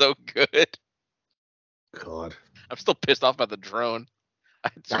 It's so good. God. I'm still pissed off about the drone.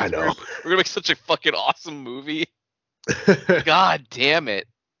 I know. We're gonna make such a fucking awesome movie. God damn it.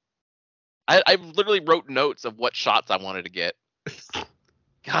 I literally wrote notes of what shots I wanted to get.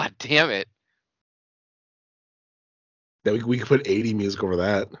 God damn it. That we could put 80 music over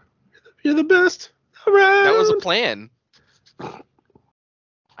that. You're the best. All right. That was a plan. I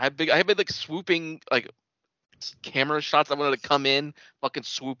had like swooping like camera shots. I wanted to come in, fucking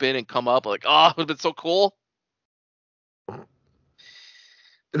swoop in and come up. Like, oh, it would have been so cool.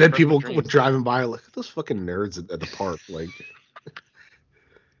 And then people were driving by like, those fucking nerds at the park. Like,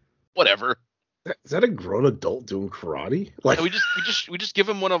 whatever. Is that a grown adult doing karate? Like, yeah, we just give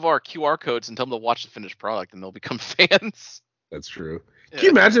them one of our QR codes and tell them to watch the finished product, and they'll become fans. That's true. Yeah. Can you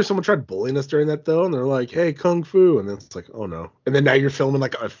imagine if someone tried bullying us during that though, and they're like, "Hey, kung fu," and then it's like, "Oh no!" And then now you're filming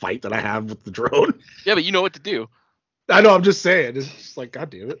like a fight that I have with the drone. Yeah, but you know what to do. I know. I'm just saying. It's just like, God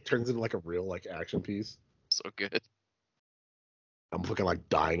damn it, turns into like a real like action piece. So good. I'm looking like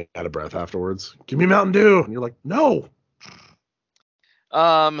dying out of breath afterwards. Give me Mountain Dew, and you're like, no.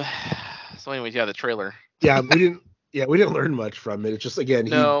 So anyways, yeah, the trailer. Yeah, we didn't learn much from it. It's just again,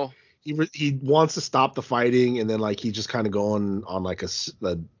 he wants to stop the fighting, and then like he's just kind of going on like a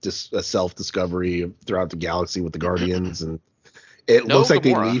self discovery throughout the galaxy with the Guardians, and it looks like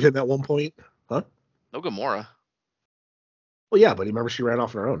they leave him at one point, huh? No Gamora. Well, yeah, but remember she ran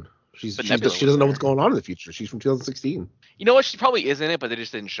off on her own. She doesn't know what's going on in the future. She's from 2016. You know what? She probably is in it, but they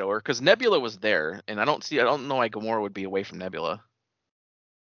just didn't show her because Nebula was there, and I don't know why Gamora would be away from Nebula.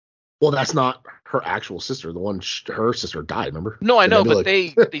 Well, that's not her actual sister. The one her sister died. Remember? No, I know, but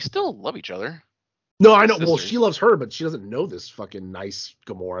they still love each other. No, I know. Sisters. Well, she loves her, but she doesn't know this fucking nice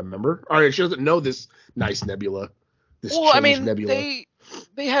Gamora. Remember? All right, she doesn't know this nice Nebula. Nebula.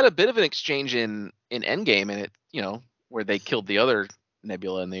 They had a bit of an exchange in Endgame, and it where they killed the other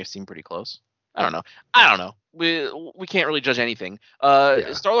Nebula, and they seem pretty close. I don't know. We can't really judge anything.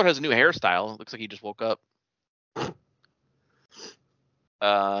 Star-Lord has a new hairstyle. Looks like he just woke up. We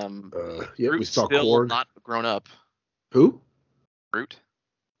saw Korg. Not grown up. Who? Groot.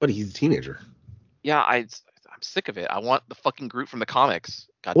 But he's a teenager. Yeah, I'm sick of it. I want the fucking Groot from the comics.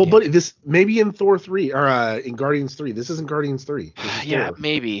 But this maybe in Thor 3 or in Guardians 3. This isn't Guardians 3. Yeah, Thor.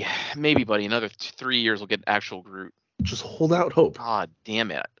 maybe, buddy. Another 3 years we'll get actual Groot. Just hold out hope. God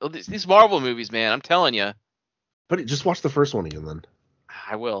damn it. Oh, these Marvel movies, man, I'm telling you. But just watch the first one again then.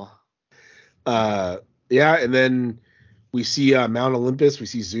 I will. Yeah, and then we see Mount Olympus. We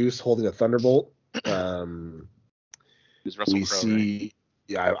see Zeus holding a thunderbolt. Who's Russell We Crowe, see, right?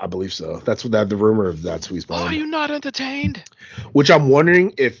 yeah, I believe so. That's what the rumor of that's who he's playing. Are you not entertained? Which I'm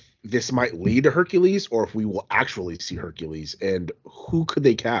wondering if this might lead to Hercules or if we will actually see Hercules. And who could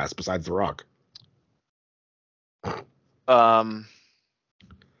they cast besides The Rock?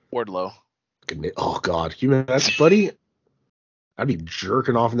 Wardlow. Oh God, can you imagine that, buddy? I'd be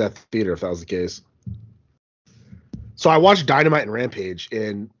jerking off in that theater if that was the case. So I watched Dynamite and Rampage,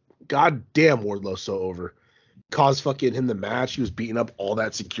 and god damn, Wardlow's so over. Caused fucking him the match. He was beating up all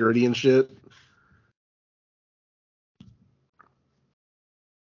that security and shit.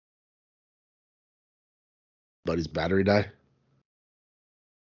 Buddy's battery die.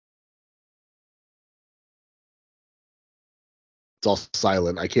 It's all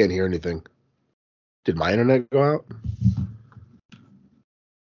silent. I can't hear anything. Did my internet go out?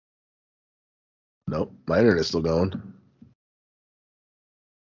 Nope, my internet's still going.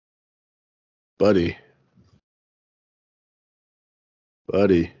 Buddy.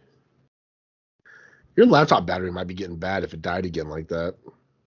 Your laptop battery might be getting bad if it died again like that.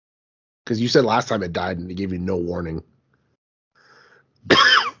 Because you said last time it died and it gave you no warning.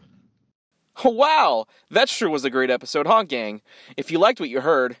 Wow, that sure was a great episode, huh, gang? If you liked what you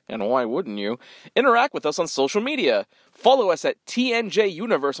heard, and why wouldn't you, interact with us on social media. Follow us at TNJ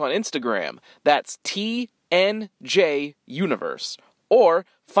Universe on Instagram. That's TNJ Universe. Or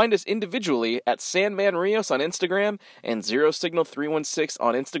find us individually at Sandman Rios on Instagram and Zero Signal 316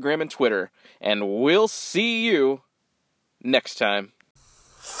 on Instagram and Twitter. And we'll see you next time.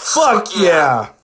 Fuck yeah!